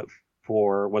more set up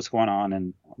for what's going on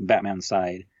in Batman's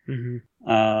side.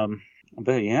 Mm-hmm.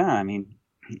 But yeah, I mean,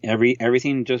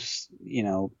 everything just,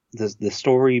 the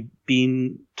story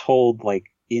being told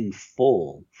in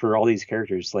full for all these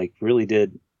characters, really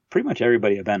did pretty much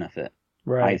everybody a benefit.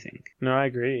 Right. I think. No, I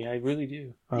agree. I really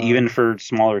do. Even for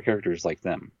smaller characters like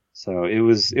them. So it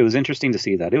was interesting to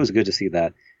see that. It was good to see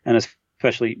that. And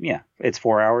especially, it's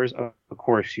 4 hours. Of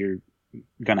course, you're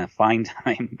going to find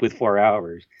time with 4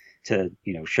 hours to,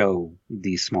 show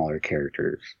these smaller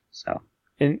characters. So.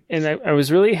 And I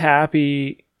was really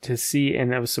happy to see,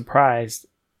 and I was surprised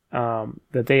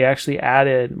that they actually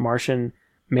added Martian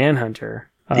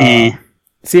Manhunter.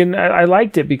 See, and I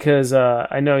liked it because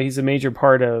I know he's a major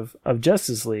part of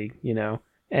Justice League,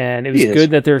 and it was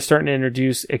good that they're starting to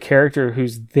introduce a character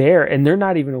who's there, and they're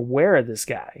not even aware of this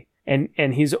guy, and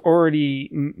he's already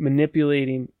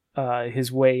manipulating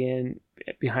his way in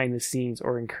behind the scenes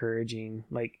or encouraging,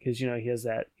 because he has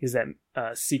that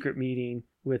secret meeting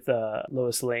with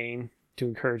Lois Lane to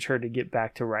encourage her to get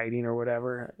back to writing or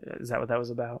whatever. Is that what that was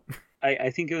about?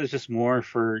 I think it was just more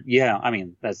for, I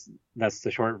mean, that's the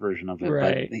short version of it.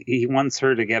 Right. But he wants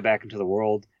her to get back into the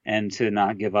world and to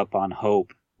not give up on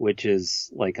hope, which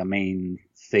is a main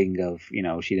thing of,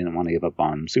 she didn't want to give up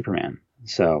on Superman.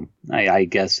 So I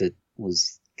guess it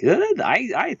was good.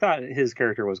 I thought his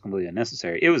character was completely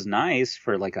unnecessary. It was nice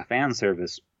for a fan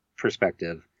service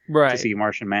perspective. Right. To see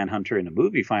Martian Manhunter in a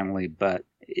movie finally, but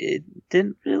it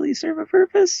didn't really serve a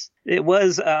purpose. It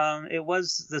was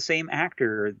the same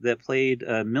actor that played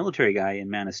a military guy in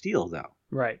Man of Steel, though.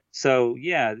 Right. So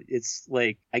it's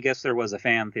I guess there was a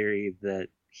fan theory that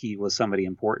he was somebody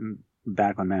important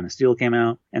back when Man of Steel came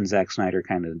out, and Zack Snyder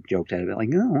kind of joked at it,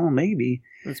 oh well, maybe.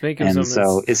 Let's make him. And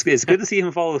so it's good to see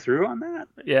him follow through on that.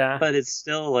 Yeah. But it's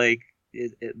still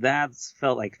that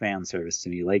felt like fan service to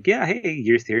me. Hey,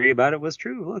 your theory about it was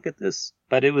true. Look at this.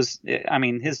 But it was, I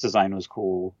mean, his design was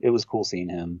cool. It was cool seeing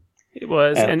him. It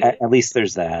was. At least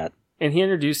there's that. And he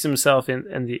introduced himself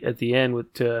at the end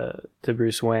to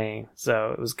Bruce Wayne.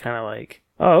 So it was kind of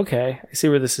oh, okay, I see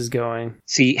where this is going.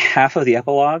 See, half of the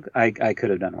epilogue I could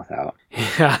have done without.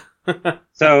 Yeah.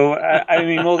 So, I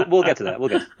mean, we'll get to that. We'll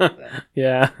get to that.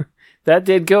 Yeah. That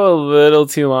did go a little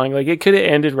too long. It could have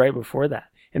ended right before that.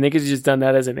 And they could have just done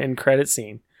that as an end credit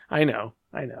scene. I know.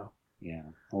 Yeah,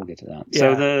 we'll get to that. Yeah.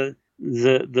 So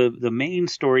the main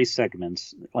story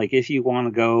segments, if you want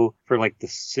to go for the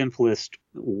simplest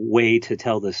way to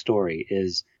tell this story,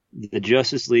 is the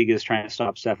Justice League is trying to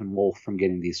stop Steppenwolf from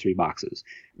getting these 3 boxes.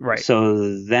 Right.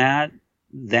 So that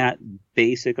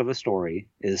basic of a story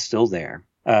is still there.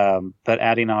 But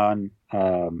adding on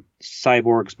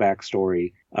Cyborg's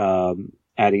backstory,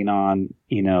 adding on,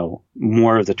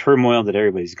 more of the turmoil that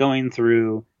everybody's going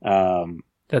through.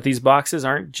 That these boxes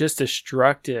aren't just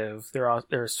destructive; they're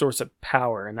a source of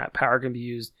power, and that power can be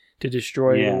used to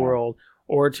destroy the world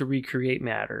or to recreate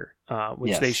matter,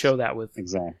 which they show that with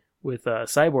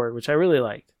Cyborg, which I really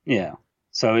liked. Yeah.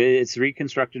 So it's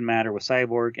reconstructed matter with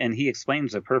Cyborg, and he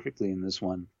explains it perfectly in this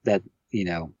one that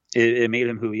it made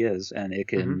him who he is, and it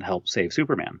can help save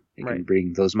Superman. It can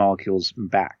bring those molecules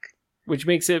back. Which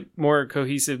makes it more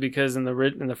cohesive, because in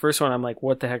the first one, I'm like,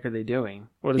 what the heck are they doing?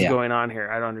 What is going on here?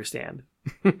 I don't understand.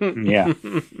 Yeah.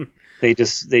 They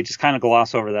just kind of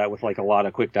gloss over that with like a lot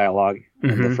of quick dialogue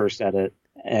in the first edit.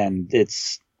 And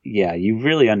it's, you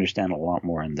really understand a lot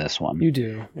more in this one. You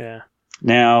do, yeah.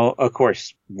 Now, of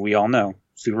course, we all know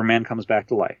Superman comes back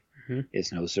to life.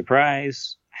 It's no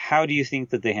surprise. How do you think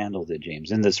that they handled it,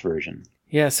 James, in this version?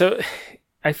 Yeah, so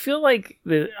I feel like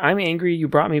the I'm angry you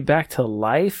brought me back to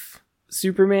life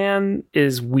Superman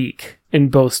is weak in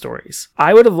both stories.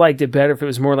 I would have liked it better if it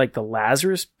was more like the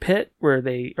Lazarus Pit, where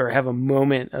they have a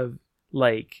moment of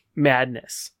like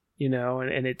madness, and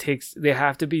they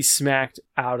have to be smacked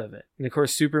out of it. And of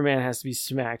course, Superman has to be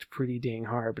smacked pretty dang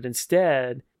hard, but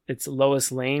instead it's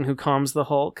Lois Lane who calms the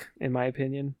Hulk, in my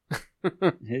opinion.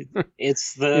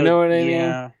 It's the, you know what I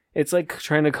mean? It's like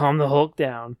trying to calm the Hulk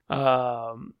down.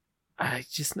 I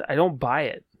don't buy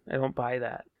it. I don't buy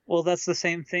that. Well, that's the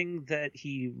same thing that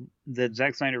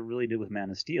Zack Snyder really did with Man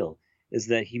of Steel, is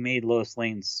that he made Lois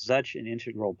Lane such an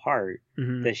integral part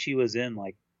that she was in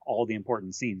like all the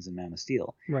important scenes in Man of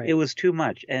Steel. Right. It was too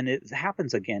much, and it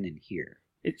happens again in here.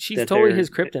 She's totally his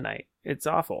kryptonite. It's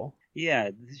awful.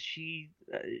 Yeah, she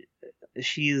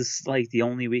is like the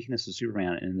only weakness of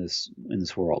Superman in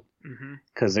this world,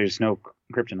 because there's no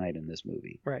kryptonite in this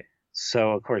movie. Right.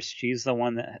 So of course she's the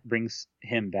one that brings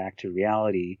him back to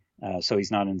reality, so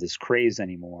he's not in this craze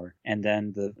anymore. And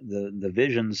then the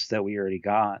visions that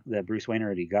Bruce Wayne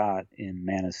already got in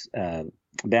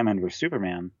Batman vs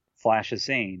Superman. Flash is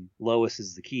saying Lois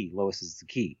is the key. Lois is the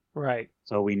key. Right.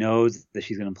 So we know that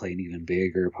she's going to play an even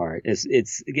bigger part.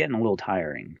 It's getting a little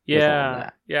tiring. Yeah.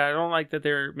 Yeah. I don't like that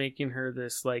they're making her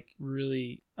this like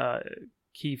really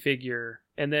key figure.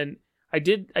 And then I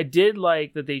did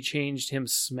like that they changed him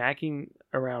smacking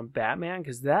around Batman,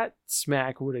 because that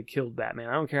smack would have killed Batman.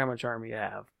 I don't care how much armor you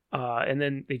have. And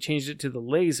then they changed it to the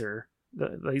laser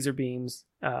beams.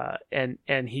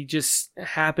 And he just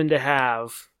happened to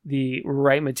have the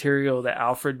right material that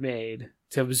Alfred made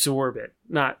to absorb it.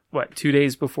 Not 2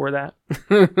 days before that.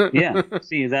 Yeah.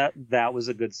 See, that was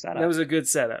a good setup. That was a good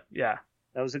setup. Yeah.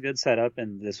 That was a good setup,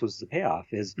 and this was the payoff.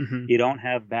 Is you don't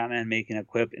have Batman making a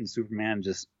quip and Superman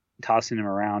just tossing him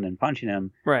around and punching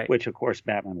him, right? Which of course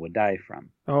Batman would die from.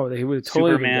 Oh, he would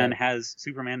totally.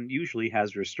 Superman usually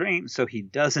has restraint, so he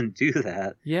doesn't do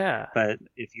that. Yeah. But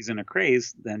if he's in a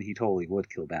craze, then he totally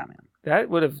would kill Batman. That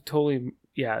would have totally.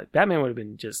 Yeah, Batman would have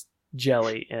been just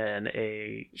jelly in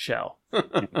a shell.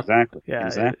 Exactly. Yeah.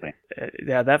 Exactly.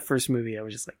 Yeah, that first movie, I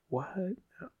was just like, what?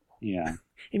 Yeah.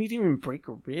 And he didn't even break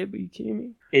a rib. Are you kidding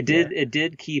me? It did. Yeah. It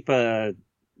did keep the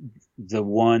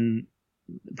one.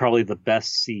 Probably the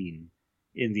best scene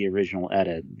in the original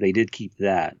edit. They did keep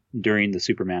that during the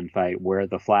Superman fight, where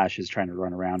the Flash is trying to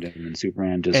run around him and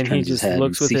Superman just turns his head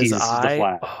looks and with sees his eye. The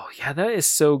Flash. Oh yeah, that is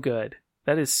so good.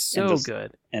 That is so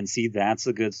good. And see, that's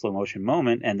a good slow motion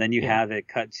moment. And then you have it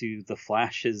cut to the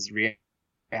Flash's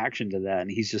reaction to that,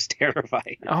 and he's just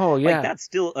terrified. Oh yeah, like, that's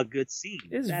still a good scene.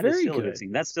 It's that very is still good. A good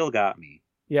scene. That still got me.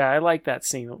 Yeah, I like that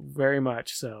scene very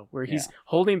much. So where he's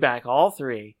holding back all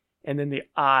three. And then the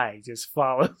eye just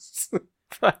follows.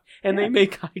 And they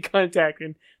make eye contact,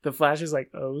 and the Flash is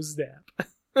like, oh,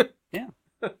 snap. Yeah.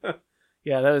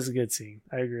 Yeah, that was a good scene.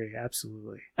 I agree.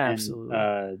 Absolutely. Absolutely.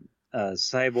 And,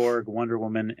 Cyborg, Wonder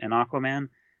Woman, and Aquaman,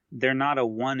 they're not a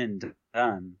one and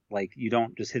done. Like, you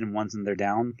don't just hit them once and they're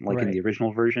down, like in the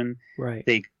original version. Right.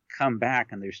 They come back,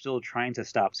 and they're still trying to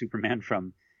stop Superman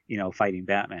from, fighting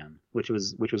Batman, which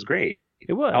was great.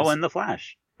 It was. Oh, and the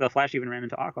Flash. The Flash even ran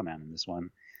into Aquaman in this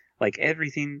one. Like,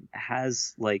 everything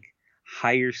has like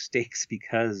higher stakes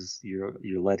because you're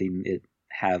letting it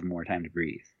have more time to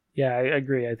breathe. Yeah, I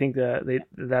agree. I think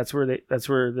that's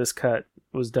where this cut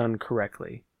was done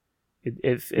correctly.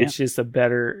 It's just a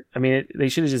better. I mean, they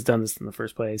should have just done this in the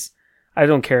first place. I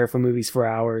don't care if a movie's 4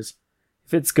 hours.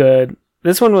 If it's good,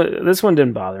 this one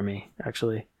didn't bother me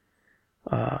actually.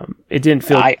 It didn't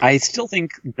feel. I still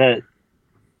think that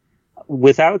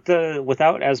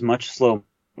without as much slow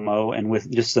mo and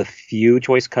with just a few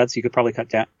choice cuts, you could probably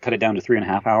cut it down to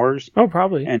 3.5 hours. Oh,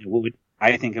 probably. And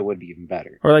I think it would be even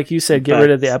better. Or like you said, get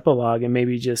rid of the epilogue and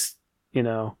maybe just get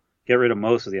rid of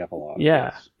most of the epilogue.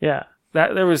 Yeah, yeah.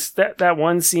 That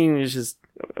one scene is just.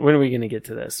 When are we going to get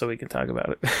to this so we can talk about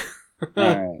it?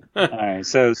 All right.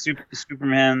 So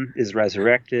Superman is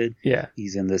resurrected. Yeah.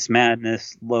 He's in this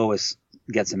madness. Lois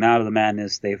gets him out of the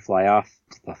madness. They fly off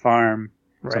to the farm,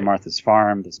 to Martha's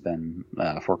farm that's been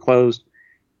foreclosed.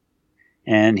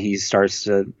 And he starts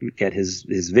to get his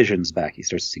visions back. He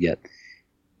starts to get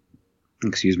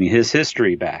his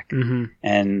history back. Mm-hmm.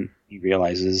 And he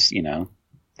realizes,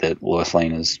 that Lois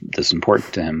Lane is this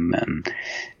important to him, and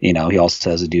he also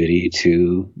has a duty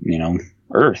to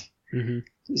Earth.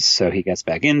 Mm-hmm. So he gets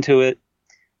back into it.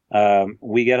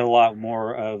 We get a lot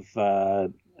more of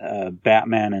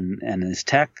Batman and his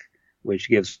tech, which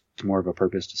gives more of a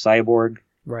purpose to Cyborg,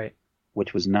 right?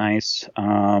 Which was nice.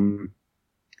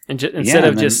 Instead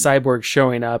of just Cyborg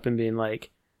showing up and being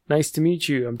like, "Nice to meet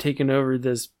you. I'm taking over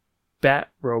this bat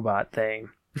robot thing."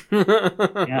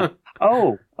 Yeah.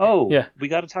 Oh, yeah. We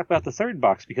got to talk about the third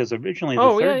box, because originally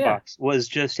the third box was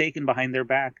just taken behind their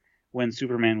back when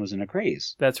Superman was in a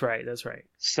craze. That's right.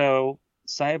 So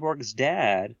Cyborg's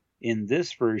dad in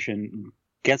this version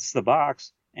gets the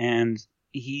box, and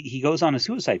he goes on a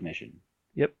suicide mission.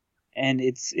 Yep. And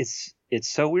it's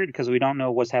so weird because we don't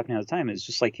know what's happening at the time. It's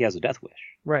just like he has a death wish.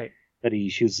 Right. That he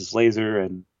shoots this laser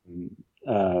and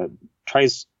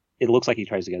tries. It looks like he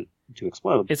tries to get it to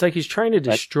explode. It's like he's trying to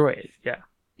destroy it. Yeah.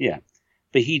 Yeah.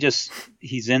 But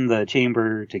he's in the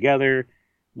chamber together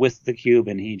with the cube,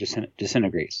 and he just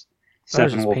disintegrates.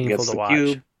 Steppenwolf gets the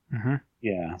cube. Mm-hmm.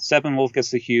 Yeah. Steppenwolf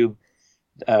gets the cube,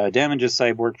 damages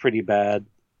Cyborg pretty bad.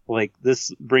 Like,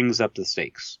 this brings up the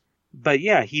stakes. But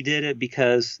yeah, he did it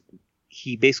because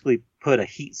he basically put a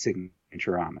heat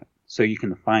signature on it, so you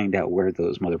can find out where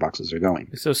those mother boxes are going.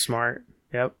 It's so smart.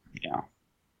 Yep. Yeah.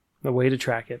 The way to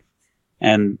track it.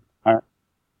 And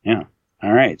yeah.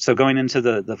 All right. So going into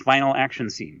the final action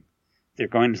scene, they're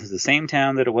going to the same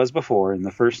town that it was before in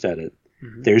the first edit.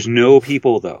 Mm-hmm. There's no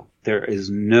people, though. There is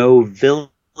no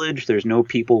village. There's no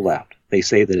people left. They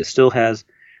say that it still has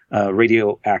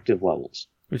radioactive levels,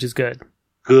 which is good.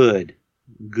 Good.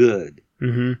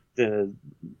 Mm-hmm.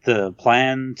 The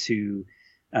plan to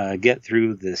get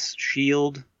through this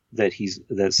shield that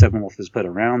Steppenwolf has put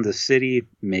around the city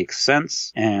makes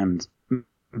sense, and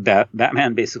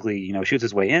Batman basically shoots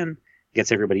his way in,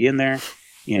 gets everybody in there.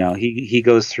 He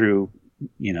goes through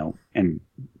and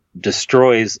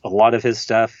destroys a lot of his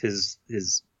stuff. His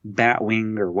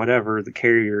Batwing or whatever, the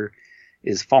carrier,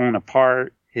 is falling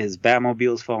apart. His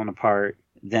Batmobile is falling apart.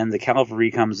 Then the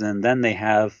cavalry comes in. Then they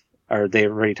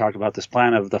already talked about this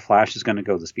plan of the Flash is going to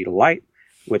go the speed of light,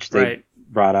 which they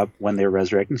brought up when they were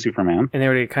resurrecting Superman. And they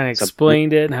already kind of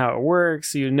explained it and how it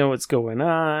works, so you know what's going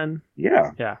on.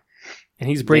 Yeah. Yeah. And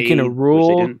he's breaking a rule.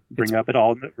 Which they didn't bring up at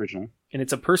all in the original. And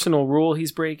it's a personal rule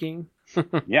he's breaking.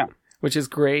 Yeah. Which is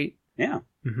great. Yeah.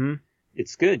 Mm-hmm.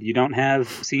 It's good. You don't have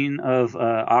scene of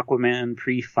Aquaman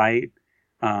pre-fight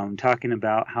talking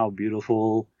about how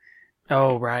beautiful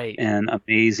and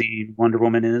amazing Wonder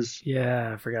Woman is.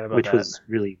 Yeah, I forgot about that. Which was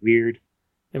really weird.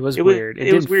 It was weird.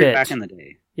 It was weird fit. Back in the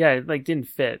day. Yeah, it didn't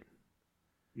fit.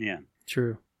 Yeah.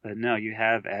 True. But no, you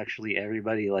have actually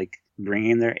everybody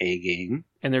bringing their A game.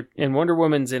 And Wonder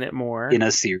Woman's in it more. In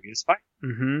a serious fight.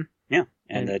 Mm-hmm. Yeah.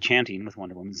 And chanting with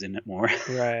Wonder Woman's in it more.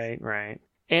 Right.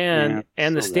 And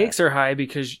the stakes are high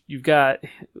because you've got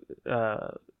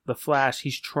the Flash.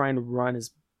 He's trying to run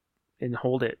and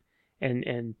hold it,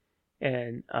 and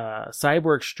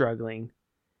Cyborg's struggling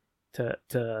to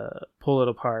pull it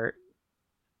apart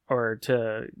or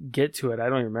to get to it. I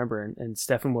don't even remember. And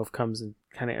Steppenwolf comes and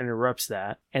kind of interrupts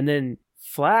that, and then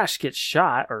Flash gets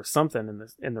shot or something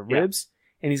in the ribs,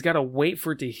 and he's got to wait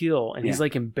for it to heal, and he's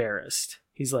embarrassed.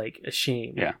 He's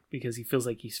ashamed because he feels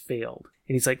like he's failed.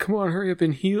 And he's like, come on, hurry up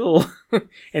and heal.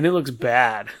 And it looks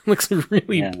bad. It looks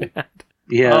really bad.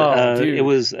 Yeah, it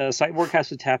was Cyborg has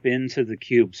to tap into the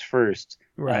cubes first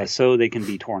so they can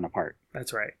be torn apart.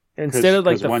 That's right. Instead of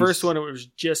the first one, it was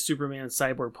just Superman and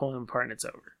Cyborg pulling them apart and it's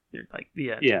over. You're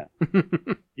the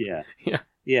end. Yeah.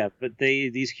 Yeah, but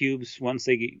these cubes, once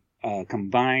they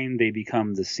combine, they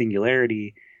become the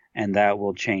singularity, and that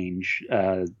will change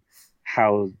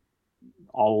how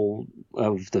all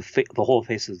of the whole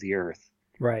face of the earth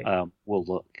will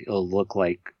look. It'll look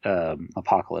like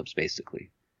Apocalypse,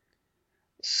 basically.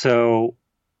 So,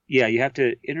 yeah, you have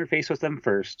to interface with them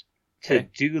first. To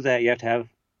do that, you have to have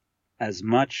as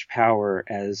much power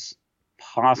as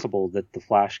possible that the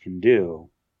Flash can do.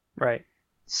 Right.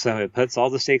 So it puts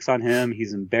all the stakes on him.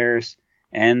 He's embarrassed.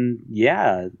 And,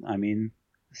 yeah, I mean,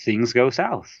 things go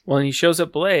south. Well, and he shows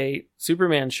up late.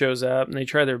 Superman shows up, and they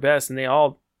try their best, and they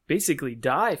all basically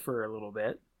die for a little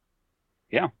bit.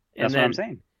 Yeah, that's what I'm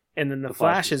saying. And then the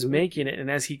Flash is making it, and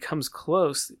as he comes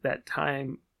close, that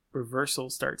time reversal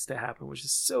starts to happen, which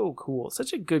is so cool.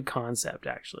 Such a good concept,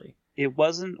 actually. It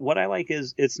wasn't. What I like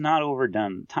is it's not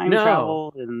overdone. Time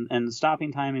travel and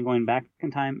stopping time and going back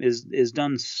in time is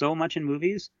done so much in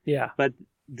movies. Yeah. But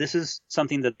this is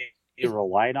something that they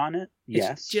relied on it.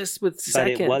 Yes. Just with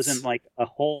seconds. But it wasn't like a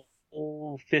whole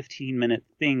 15-minute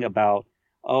thing about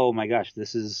oh my gosh,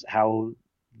 this is how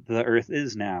the Earth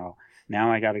is now.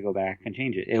 Now I got to go back and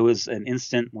change it. It was an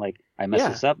instant, like, I messed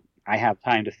this up. I have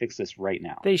time to fix this right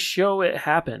now. They show it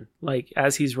happen, like,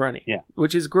 as he's running. Yeah.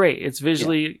 Which is great. It's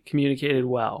visually communicated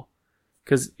well.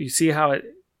 Because you see how it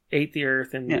ate the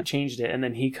Earth and it changed it, and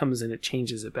then he comes and it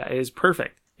changes it back. It's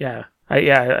perfect. Yeah.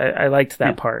 I liked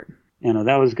that part. You know,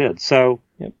 that was good. So,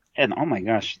 and oh my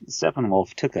gosh,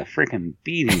 Steppenwolf took a freaking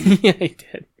beating. Yeah, he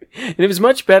did. And it was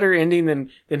much better ending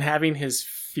than having his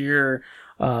fear,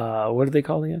 what do they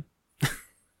call it again?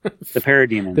 The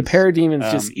parademons. The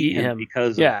parademons just eat him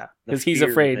because he's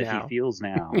afraid that now. he feels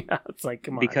now. Yeah, it's like,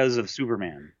 come on. Because of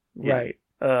Superman. Yeah. Right.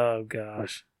 Oh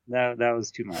gosh. That was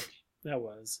too much. That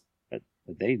was. But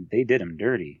they did him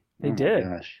dirty. They did.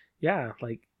 Gosh. Yeah,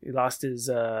 like he lost his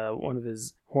one of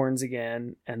his horns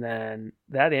again, and then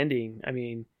that ending. I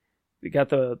mean, we got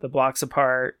the blocks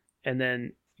apart, and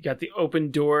then you got the open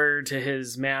door to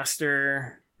his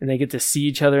master. And they get to see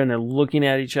each other, and they're looking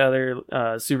at each other.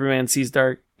 Superman sees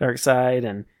Darkseid,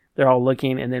 and they're all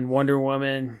looking. And then Wonder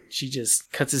Woman, she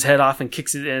just cuts his head off and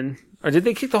kicks it in. Or did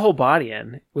they kick the whole body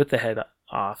in with the head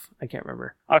off? I can't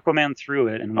remember. Aquaman threw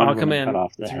it, and Wonder Woman cut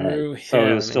off the head. So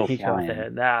it was still flying. Cut off the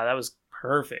head. That was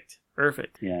perfect.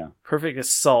 Perfect. Yeah. Perfect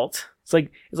assault. It's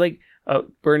like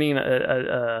burning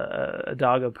a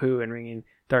dog of poo and ringing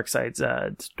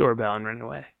Darkseid's doorbell and running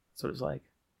away. That's what it was like.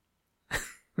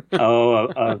 Oh,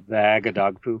 a bag of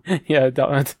dog poo? Yeah,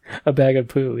 a bag of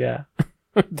poo, yeah.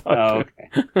 Oh, okay.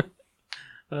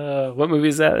 What movie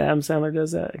is that? Adam Sandler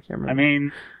does that? I can't remember. I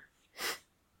mean,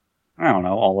 I don't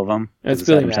know, all of them. It's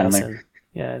Billy Madison.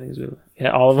 Yeah, I think it's Billy.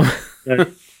 Yeah, all of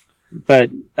them.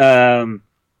 but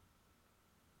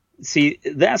see,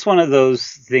 that's one of those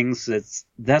things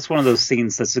that's one of those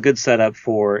scenes that's a good setup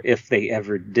for if they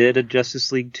ever did a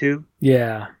Justice League 2.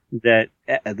 Yeah. That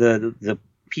the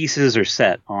pieces are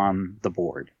set on the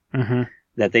board. Mm-hmm.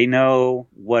 That they know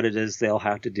what it is they'll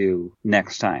have to do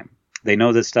next time. They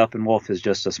know that Steppenwolf is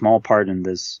just a small part in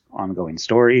this ongoing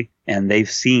story, and they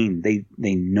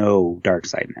know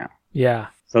Darkseid now. Yeah.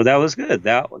 So that was good.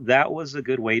 That was a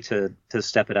good way to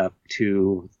step it up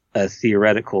to a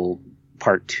theoretical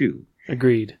part 2.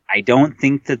 Agreed. I don't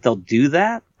think that they'll do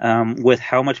that with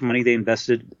how much money they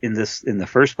invested in this in the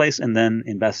first place, and then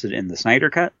invested in the Snyder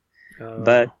Cut.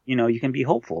 But, you can be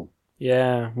hopeful.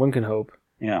 Yeah, one can hope.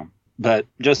 Yeah. But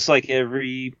just like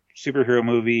every superhero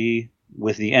movie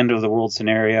with the end of the world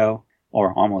scenario,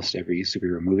 or almost every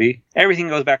superhero movie, everything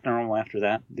goes back to normal after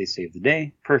that. They save the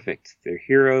day. Perfect. They're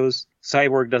heroes.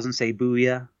 Cyborg doesn't say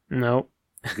booyah. No.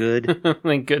 Good.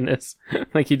 Thank goodness.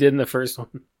 Like he did in the first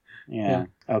one. Yeah.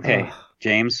 Okay.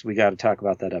 James, we got to talk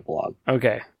about that epilogue.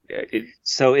 Okay.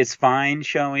 So it's fine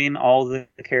showing all the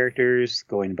characters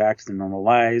going back to their normal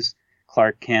lives.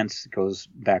 Clark Kent goes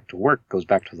back to work, goes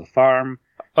back to the farm.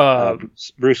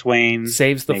 Bruce Wayne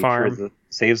saves the farm.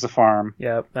 Saves the farm.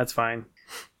 Yep, that's fine.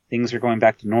 Things are going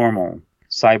back to normal.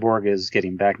 Cyborg is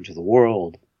getting back into the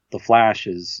world. The Flash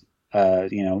is,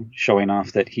 showing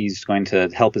off that he's going to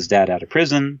help his dad out of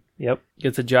prison. Yep.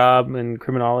 Gets a job in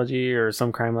criminology or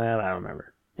some crime lab. I don't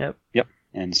remember. Yep.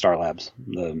 And Star Labs.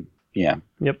 Yep.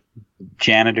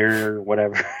 Janitor,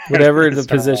 whatever. Whatever the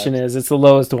position is, it's the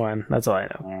lowest one. That's all I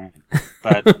know. All right.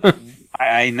 But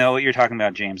I know what you're talking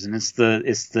about, James, and it's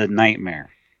the nightmare.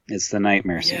 It's the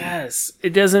nightmare scene. Yes. It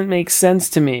doesn't make sense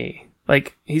to me.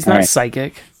 Like, he's not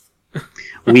psychic.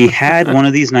 We had one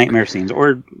of these nightmare scenes,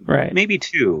 or maybe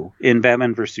 2, in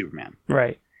Batman vs. Superman.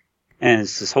 Right. And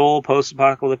it's this whole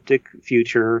post-apocalyptic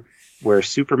future where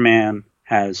Superman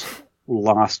has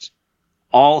lost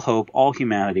all hope, all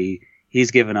humanity.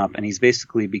 He's given up, and he's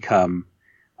basically become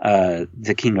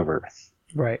the king of Earth.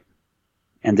 Right.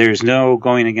 And there's no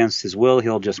going against his will.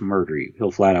 He'll just murder you.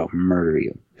 He'll flat out murder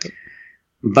you.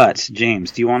 But,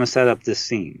 James, do you want to set up this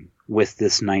scene with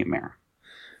this nightmare?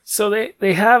 So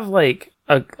they have, like,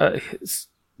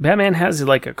 Batman has,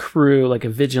 like, a crew, like a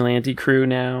vigilante crew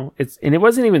now. And it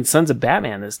wasn't even Sons of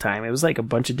Batman this time. It was, like, a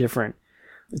bunch of different...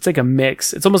 It's like a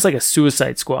mix. It's almost like a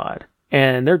Suicide Squad.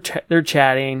 And they're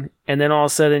chatting, and then all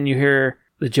of a sudden you hear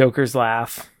the Joker's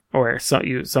laugh, or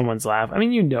someone's laugh. I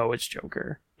mean, it's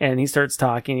Joker. And he starts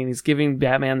talking, and he's giving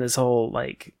Batman this whole,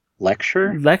 like...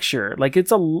 Lecture? Like,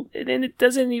 and it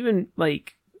doesn't even,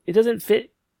 like... It doesn't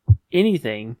fit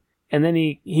anything. And then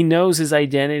he knows his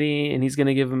identity, and he's going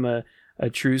to give him a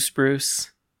truce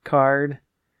Bruce card.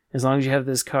 As long as you have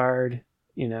this card,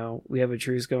 we have a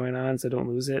truce going on, so don't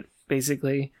lose it,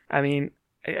 basically. I mean...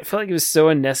 I feel like it was so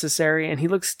unnecessary, and he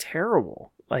looks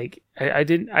terrible. Like,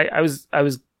 I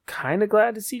was kind of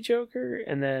glad to see Joker,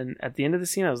 and then at the end of the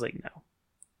scene, I was like, no,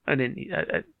 I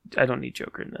don't need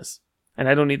Joker in this, and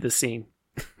I don't need this scene.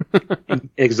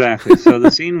 Exactly. So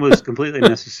the scene was completely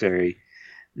necessary.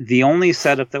 The only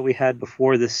setup that we had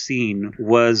before this scene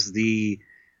was the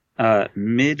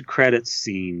mid-credits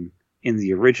scene in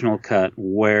the original cut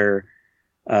where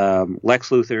Lex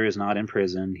Luthor is not in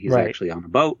prison. He's actually on a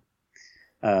boat.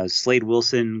 Slade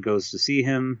Wilson goes to see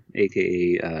him,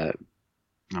 a.k.a.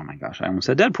 Oh my gosh, I almost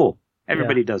said Deadpool.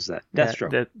 Everybody does that.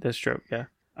 Deathstroke. Deathstroke, yeah.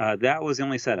 That was the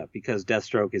only setup because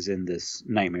Deathstroke is in this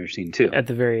nightmare scene too. At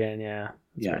the very end, yeah.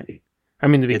 Yeah. Right. I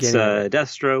mean, the beginning. It's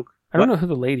Deathstroke. I don't know who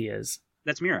the lady is.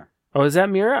 That's Mira. Oh, is that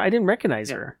Mira? I didn't recognize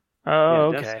her.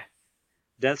 Oh, okay.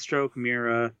 Deathstroke,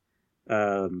 Mira,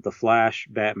 the Flash,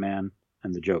 Batman,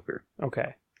 and the Joker.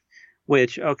 Okay.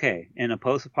 Which, in a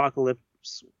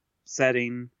post-apocalypse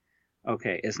setting,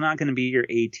 it's not going to be your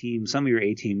A-team. Some of your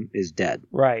A-team is dead.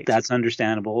 Right. That's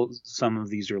understandable. Some of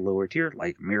these are lower tier,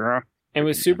 like Mira. And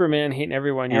with Superman hating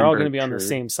everyone, you're all going to be on the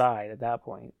same side at that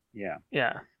point. Yeah.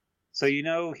 Yeah. So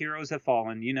heroes have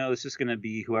fallen. It's just going to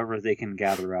be whoever they can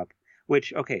gather up.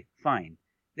 Which, fine.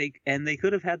 They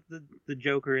could have had the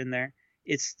Joker in there.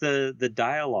 It's the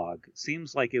dialogue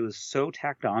seems like it was so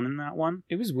tacked on in that one.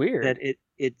 It was weird that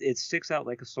it sticks out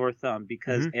like a sore thumb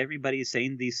because everybody's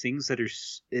saying these things that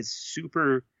is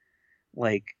super,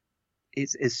 like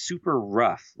it's super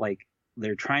rough. Like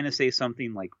they're trying to say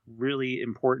something like really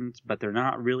important, but they're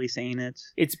not really saying it.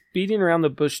 It's beating around the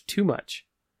bush too much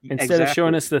instead of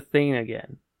showing us the thing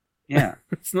again. Yeah,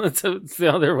 it's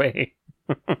the other way.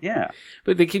 Yeah,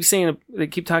 but they keep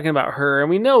talking about her, and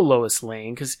we know Lois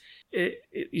Lane because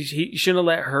he shouldn't have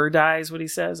let her die is what he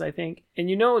says, I think. And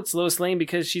it's Lois Lane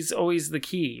because she's always the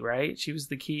key, right? She was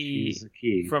the key,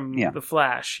 from the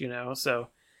Flash, So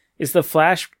is the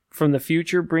Flash from the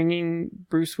future bringing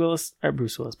Bruce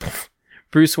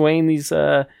Wayne these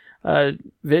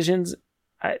visions?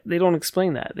 They don't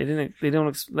explain that.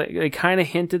 They kind of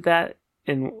hinted that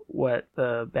in what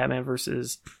the Batman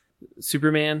versus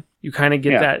Superman. You kind of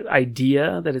get that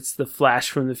idea that it's the Flash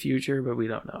from the future, but we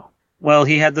don't know. Well,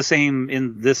 he had the same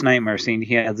in this nightmare scene.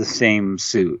 He had the same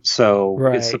suit, so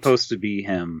it's supposed to be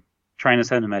him trying to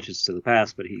send a message to the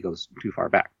past, but he goes too far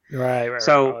back. Right.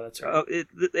 So that's right.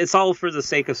 It's all for the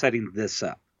sake of setting this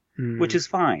up, which is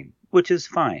fine.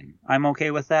 I'm okay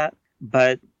with that.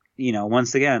 But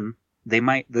once again, they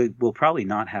will probably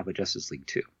not have a Justice League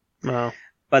 2. No.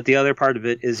 But the other part of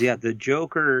it is, the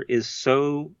Joker is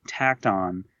so tacked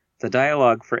on. The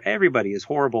dialogue for everybody is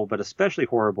horrible, but especially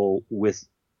horrible with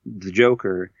the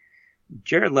Joker.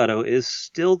 Jared Leto is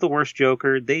still the worst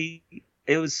Joker.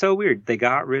 It was so weird. They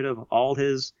got rid of all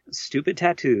his stupid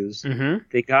tattoos. Mm-hmm.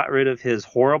 They got rid of his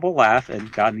horrible laugh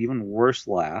and got an even worse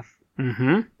laugh.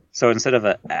 Mm-hmm. So instead of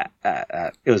it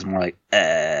was more like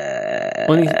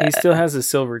Well, he still has the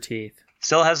silver teeth.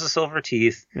 Still has the silver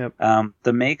teeth. Yep.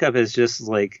 The makeup is just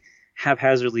like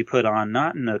haphazardly put on,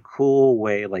 not in a cool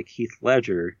way like Heath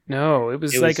Ledger. No, it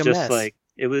was like a just mess. Like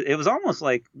it was almost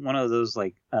like one of those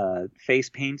like face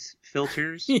paint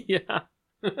filters. Yeah.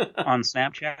 On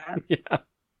Snapchat. Yeah.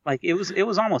 Like it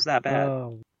was almost that bad.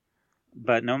 Oh.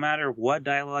 But no matter what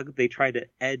dialogue they tried to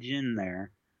edge in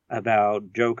there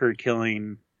about Joker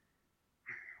killing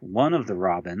one of the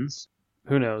Robins.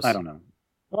 Who knows? I don't know.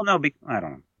 Well, no, I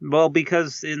don't know. Well,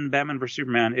 because in Batman vs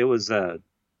Superman, it was a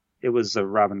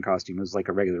Robin costume. It was like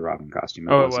a regular Robin costume.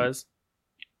 It was.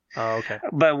 Oh, okay.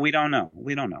 But we don't know.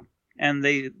 And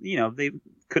they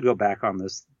could go back on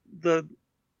this.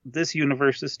 This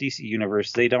universe, this DC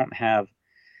universe, they don't have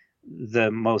the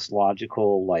most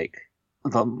logical.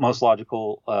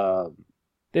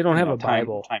 They don't have a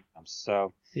Bible. Time,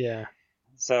 so yeah.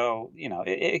 So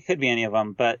it could be any of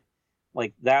them, but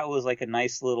like that was like a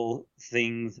nice little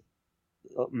thing,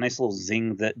 a nice little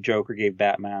zing that Joker gave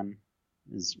Batman.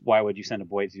 Is why would you send a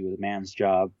boy to do a man's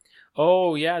job?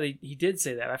 Oh yeah, he did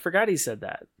say that. I forgot he said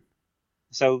that.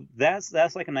 So that's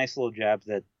like a nice little jab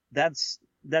that's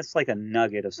like a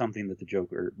nugget of something that the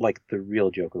Joker, like the real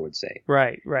Joker, would say.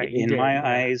 Right. In my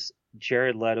eyes,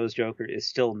 Jared Leto's Joker is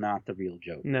still not the real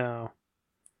Joker. No.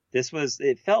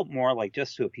 It felt more like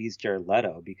just to appease Jared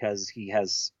Leto because he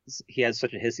has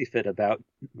such a hissy fit about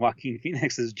Joaquin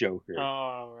Phoenix's Joker.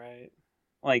 Oh, right.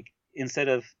 Like instead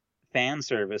of fan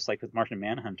service, like with Martian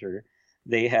Manhunter,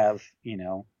 they have,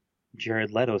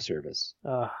 Jared Leto service.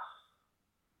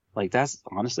 Like that's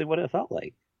honestly what it felt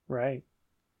like. Right.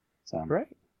 So. Right.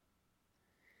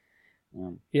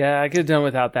 Yeah, I could have done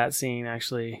without that scene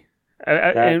actually.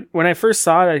 And when I first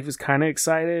saw it, I was kind of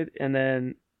excited, and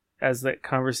then as the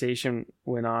conversation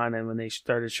went on, and when they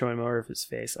started showing more of his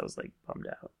face, I was like bummed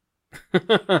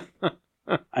out.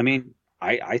 I mean,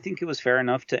 I think it was fair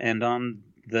enough to end on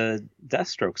the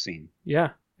Deathstroke scene. Yeah,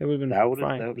 It would have been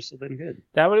fine. That would have still been good.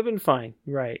 That would have been fine.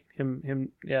 Right.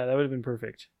 Him. Yeah, that would have been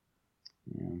perfect.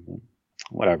 Yeah,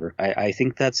 whatever. I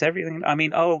think that's everything. I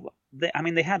mean,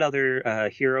 they had other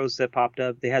heroes that popped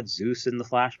up. They had Zeus in the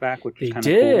flashback, which was kind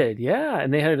of cool. They did, yeah.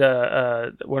 And they had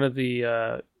one of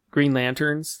the Green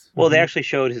Lanterns. Well, they actually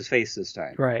showed his face this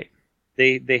time. Right.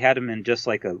 They had him in just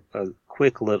like a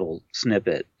quick little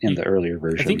snippet in the earlier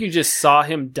version. I think you just saw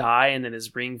him die and then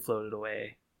his ring floated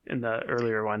away in the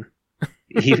earlier one.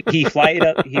 he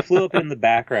flew up in the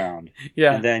background.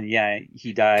 Yeah. And then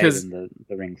he died and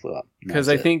the ring flew up. Because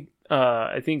I think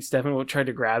Steppenwolf tried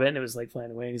to grab it and it was like flying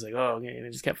away and he's like, oh, okay, and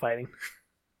it just kept fighting.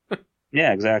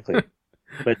 Yeah, exactly.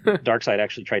 But Darkseid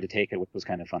actually tried to take it, which was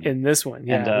kind of funny. In this one,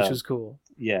 yeah, which was cool.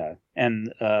 Yeah.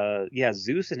 And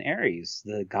Zeus and Ares,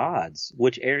 the gods,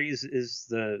 which Ares is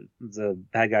the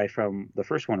bad guy from the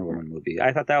first Wonder Woman movie.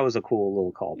 I thought that was a cool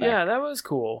little callback. Yeah, that was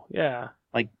cool. Yeah.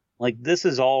 Like this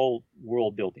is all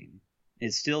world building.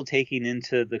 It's still taking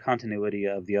into the continuity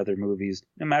of the other movies,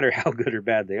 no matter how good or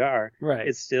bad they are. Right.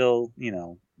 It's still,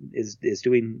 is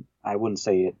doing, I wouldn't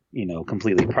say it,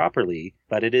 completely properly,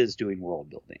 but it is doing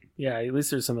world building. Yeah, at least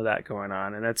there's some of that going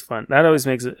on, and that's fun. That always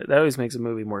makes a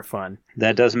movie more fun.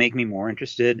 That does make me more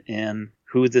interested in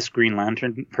who this Green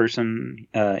Lantern person,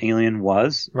 alien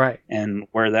was. Right. And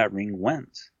where that ring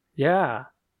went. Yeah.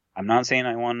 I'm not saying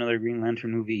I want another Green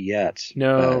Lantern movie yet.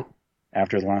 No.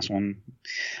 After the last one.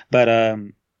 But,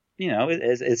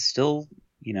 it's still,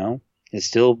 it's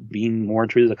still being more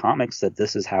true to the comics that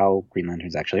this is how Green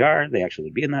Lanterns actually are. They actually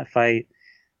would be in that fight.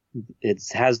 It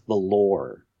has the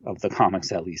lore of the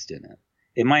comics at least in it.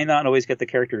 It might not always get the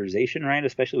characterization right,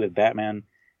 especially with Batman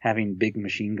having big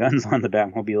machine guns on the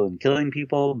Batmobile and killing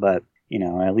people. But,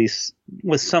 at least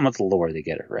with some of the lore, they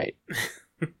get it right.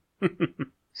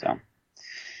 So.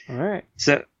 All right.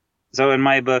 So in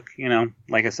my book,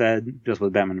 like I said, just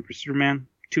with Batman vs Superman,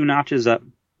 2 notches up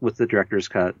with the director's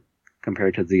cut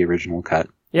compared to the original cut.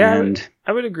 Yeah, and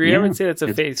I would agree. I would say that's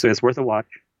so it's worth a watch.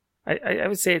 I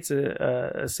would say it's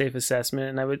a safe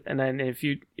assessment, and if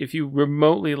you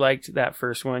remotely liked that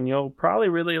first one, you'll probably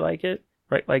really like it.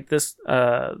 Right, like this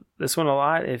one a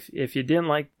lot. If you didn't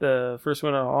like the first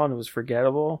one at all and it was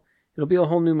forgettable, it'll be a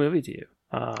whole new movie to you.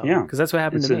 Because that's what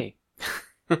happened to me.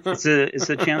 It's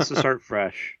a chance to start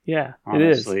fresh. Yeah,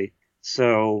 honestly. it is.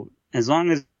 So as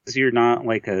long as you're not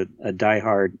like a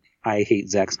diehard, I hate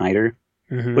Zack Snyder,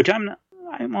 which I'm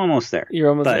almost there. You're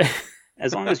almost there.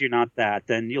 As long as you're not that,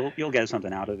 then you'll get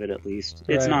something out of it at least.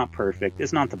 It's not perfect.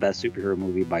 It's not the best superhero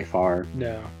movie by far.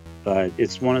 No. But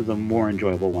it's one of the more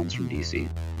enjoyable ones from DC.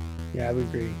 Yeah, I would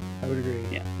agree.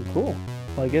 Yeah. Well, cool.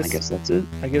 Well, I guess that's it.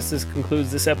 I guess this concludes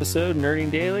this episode,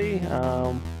 Nerding Daily.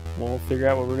 We'll figure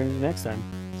out what we're going to do next time.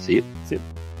 See you. See you.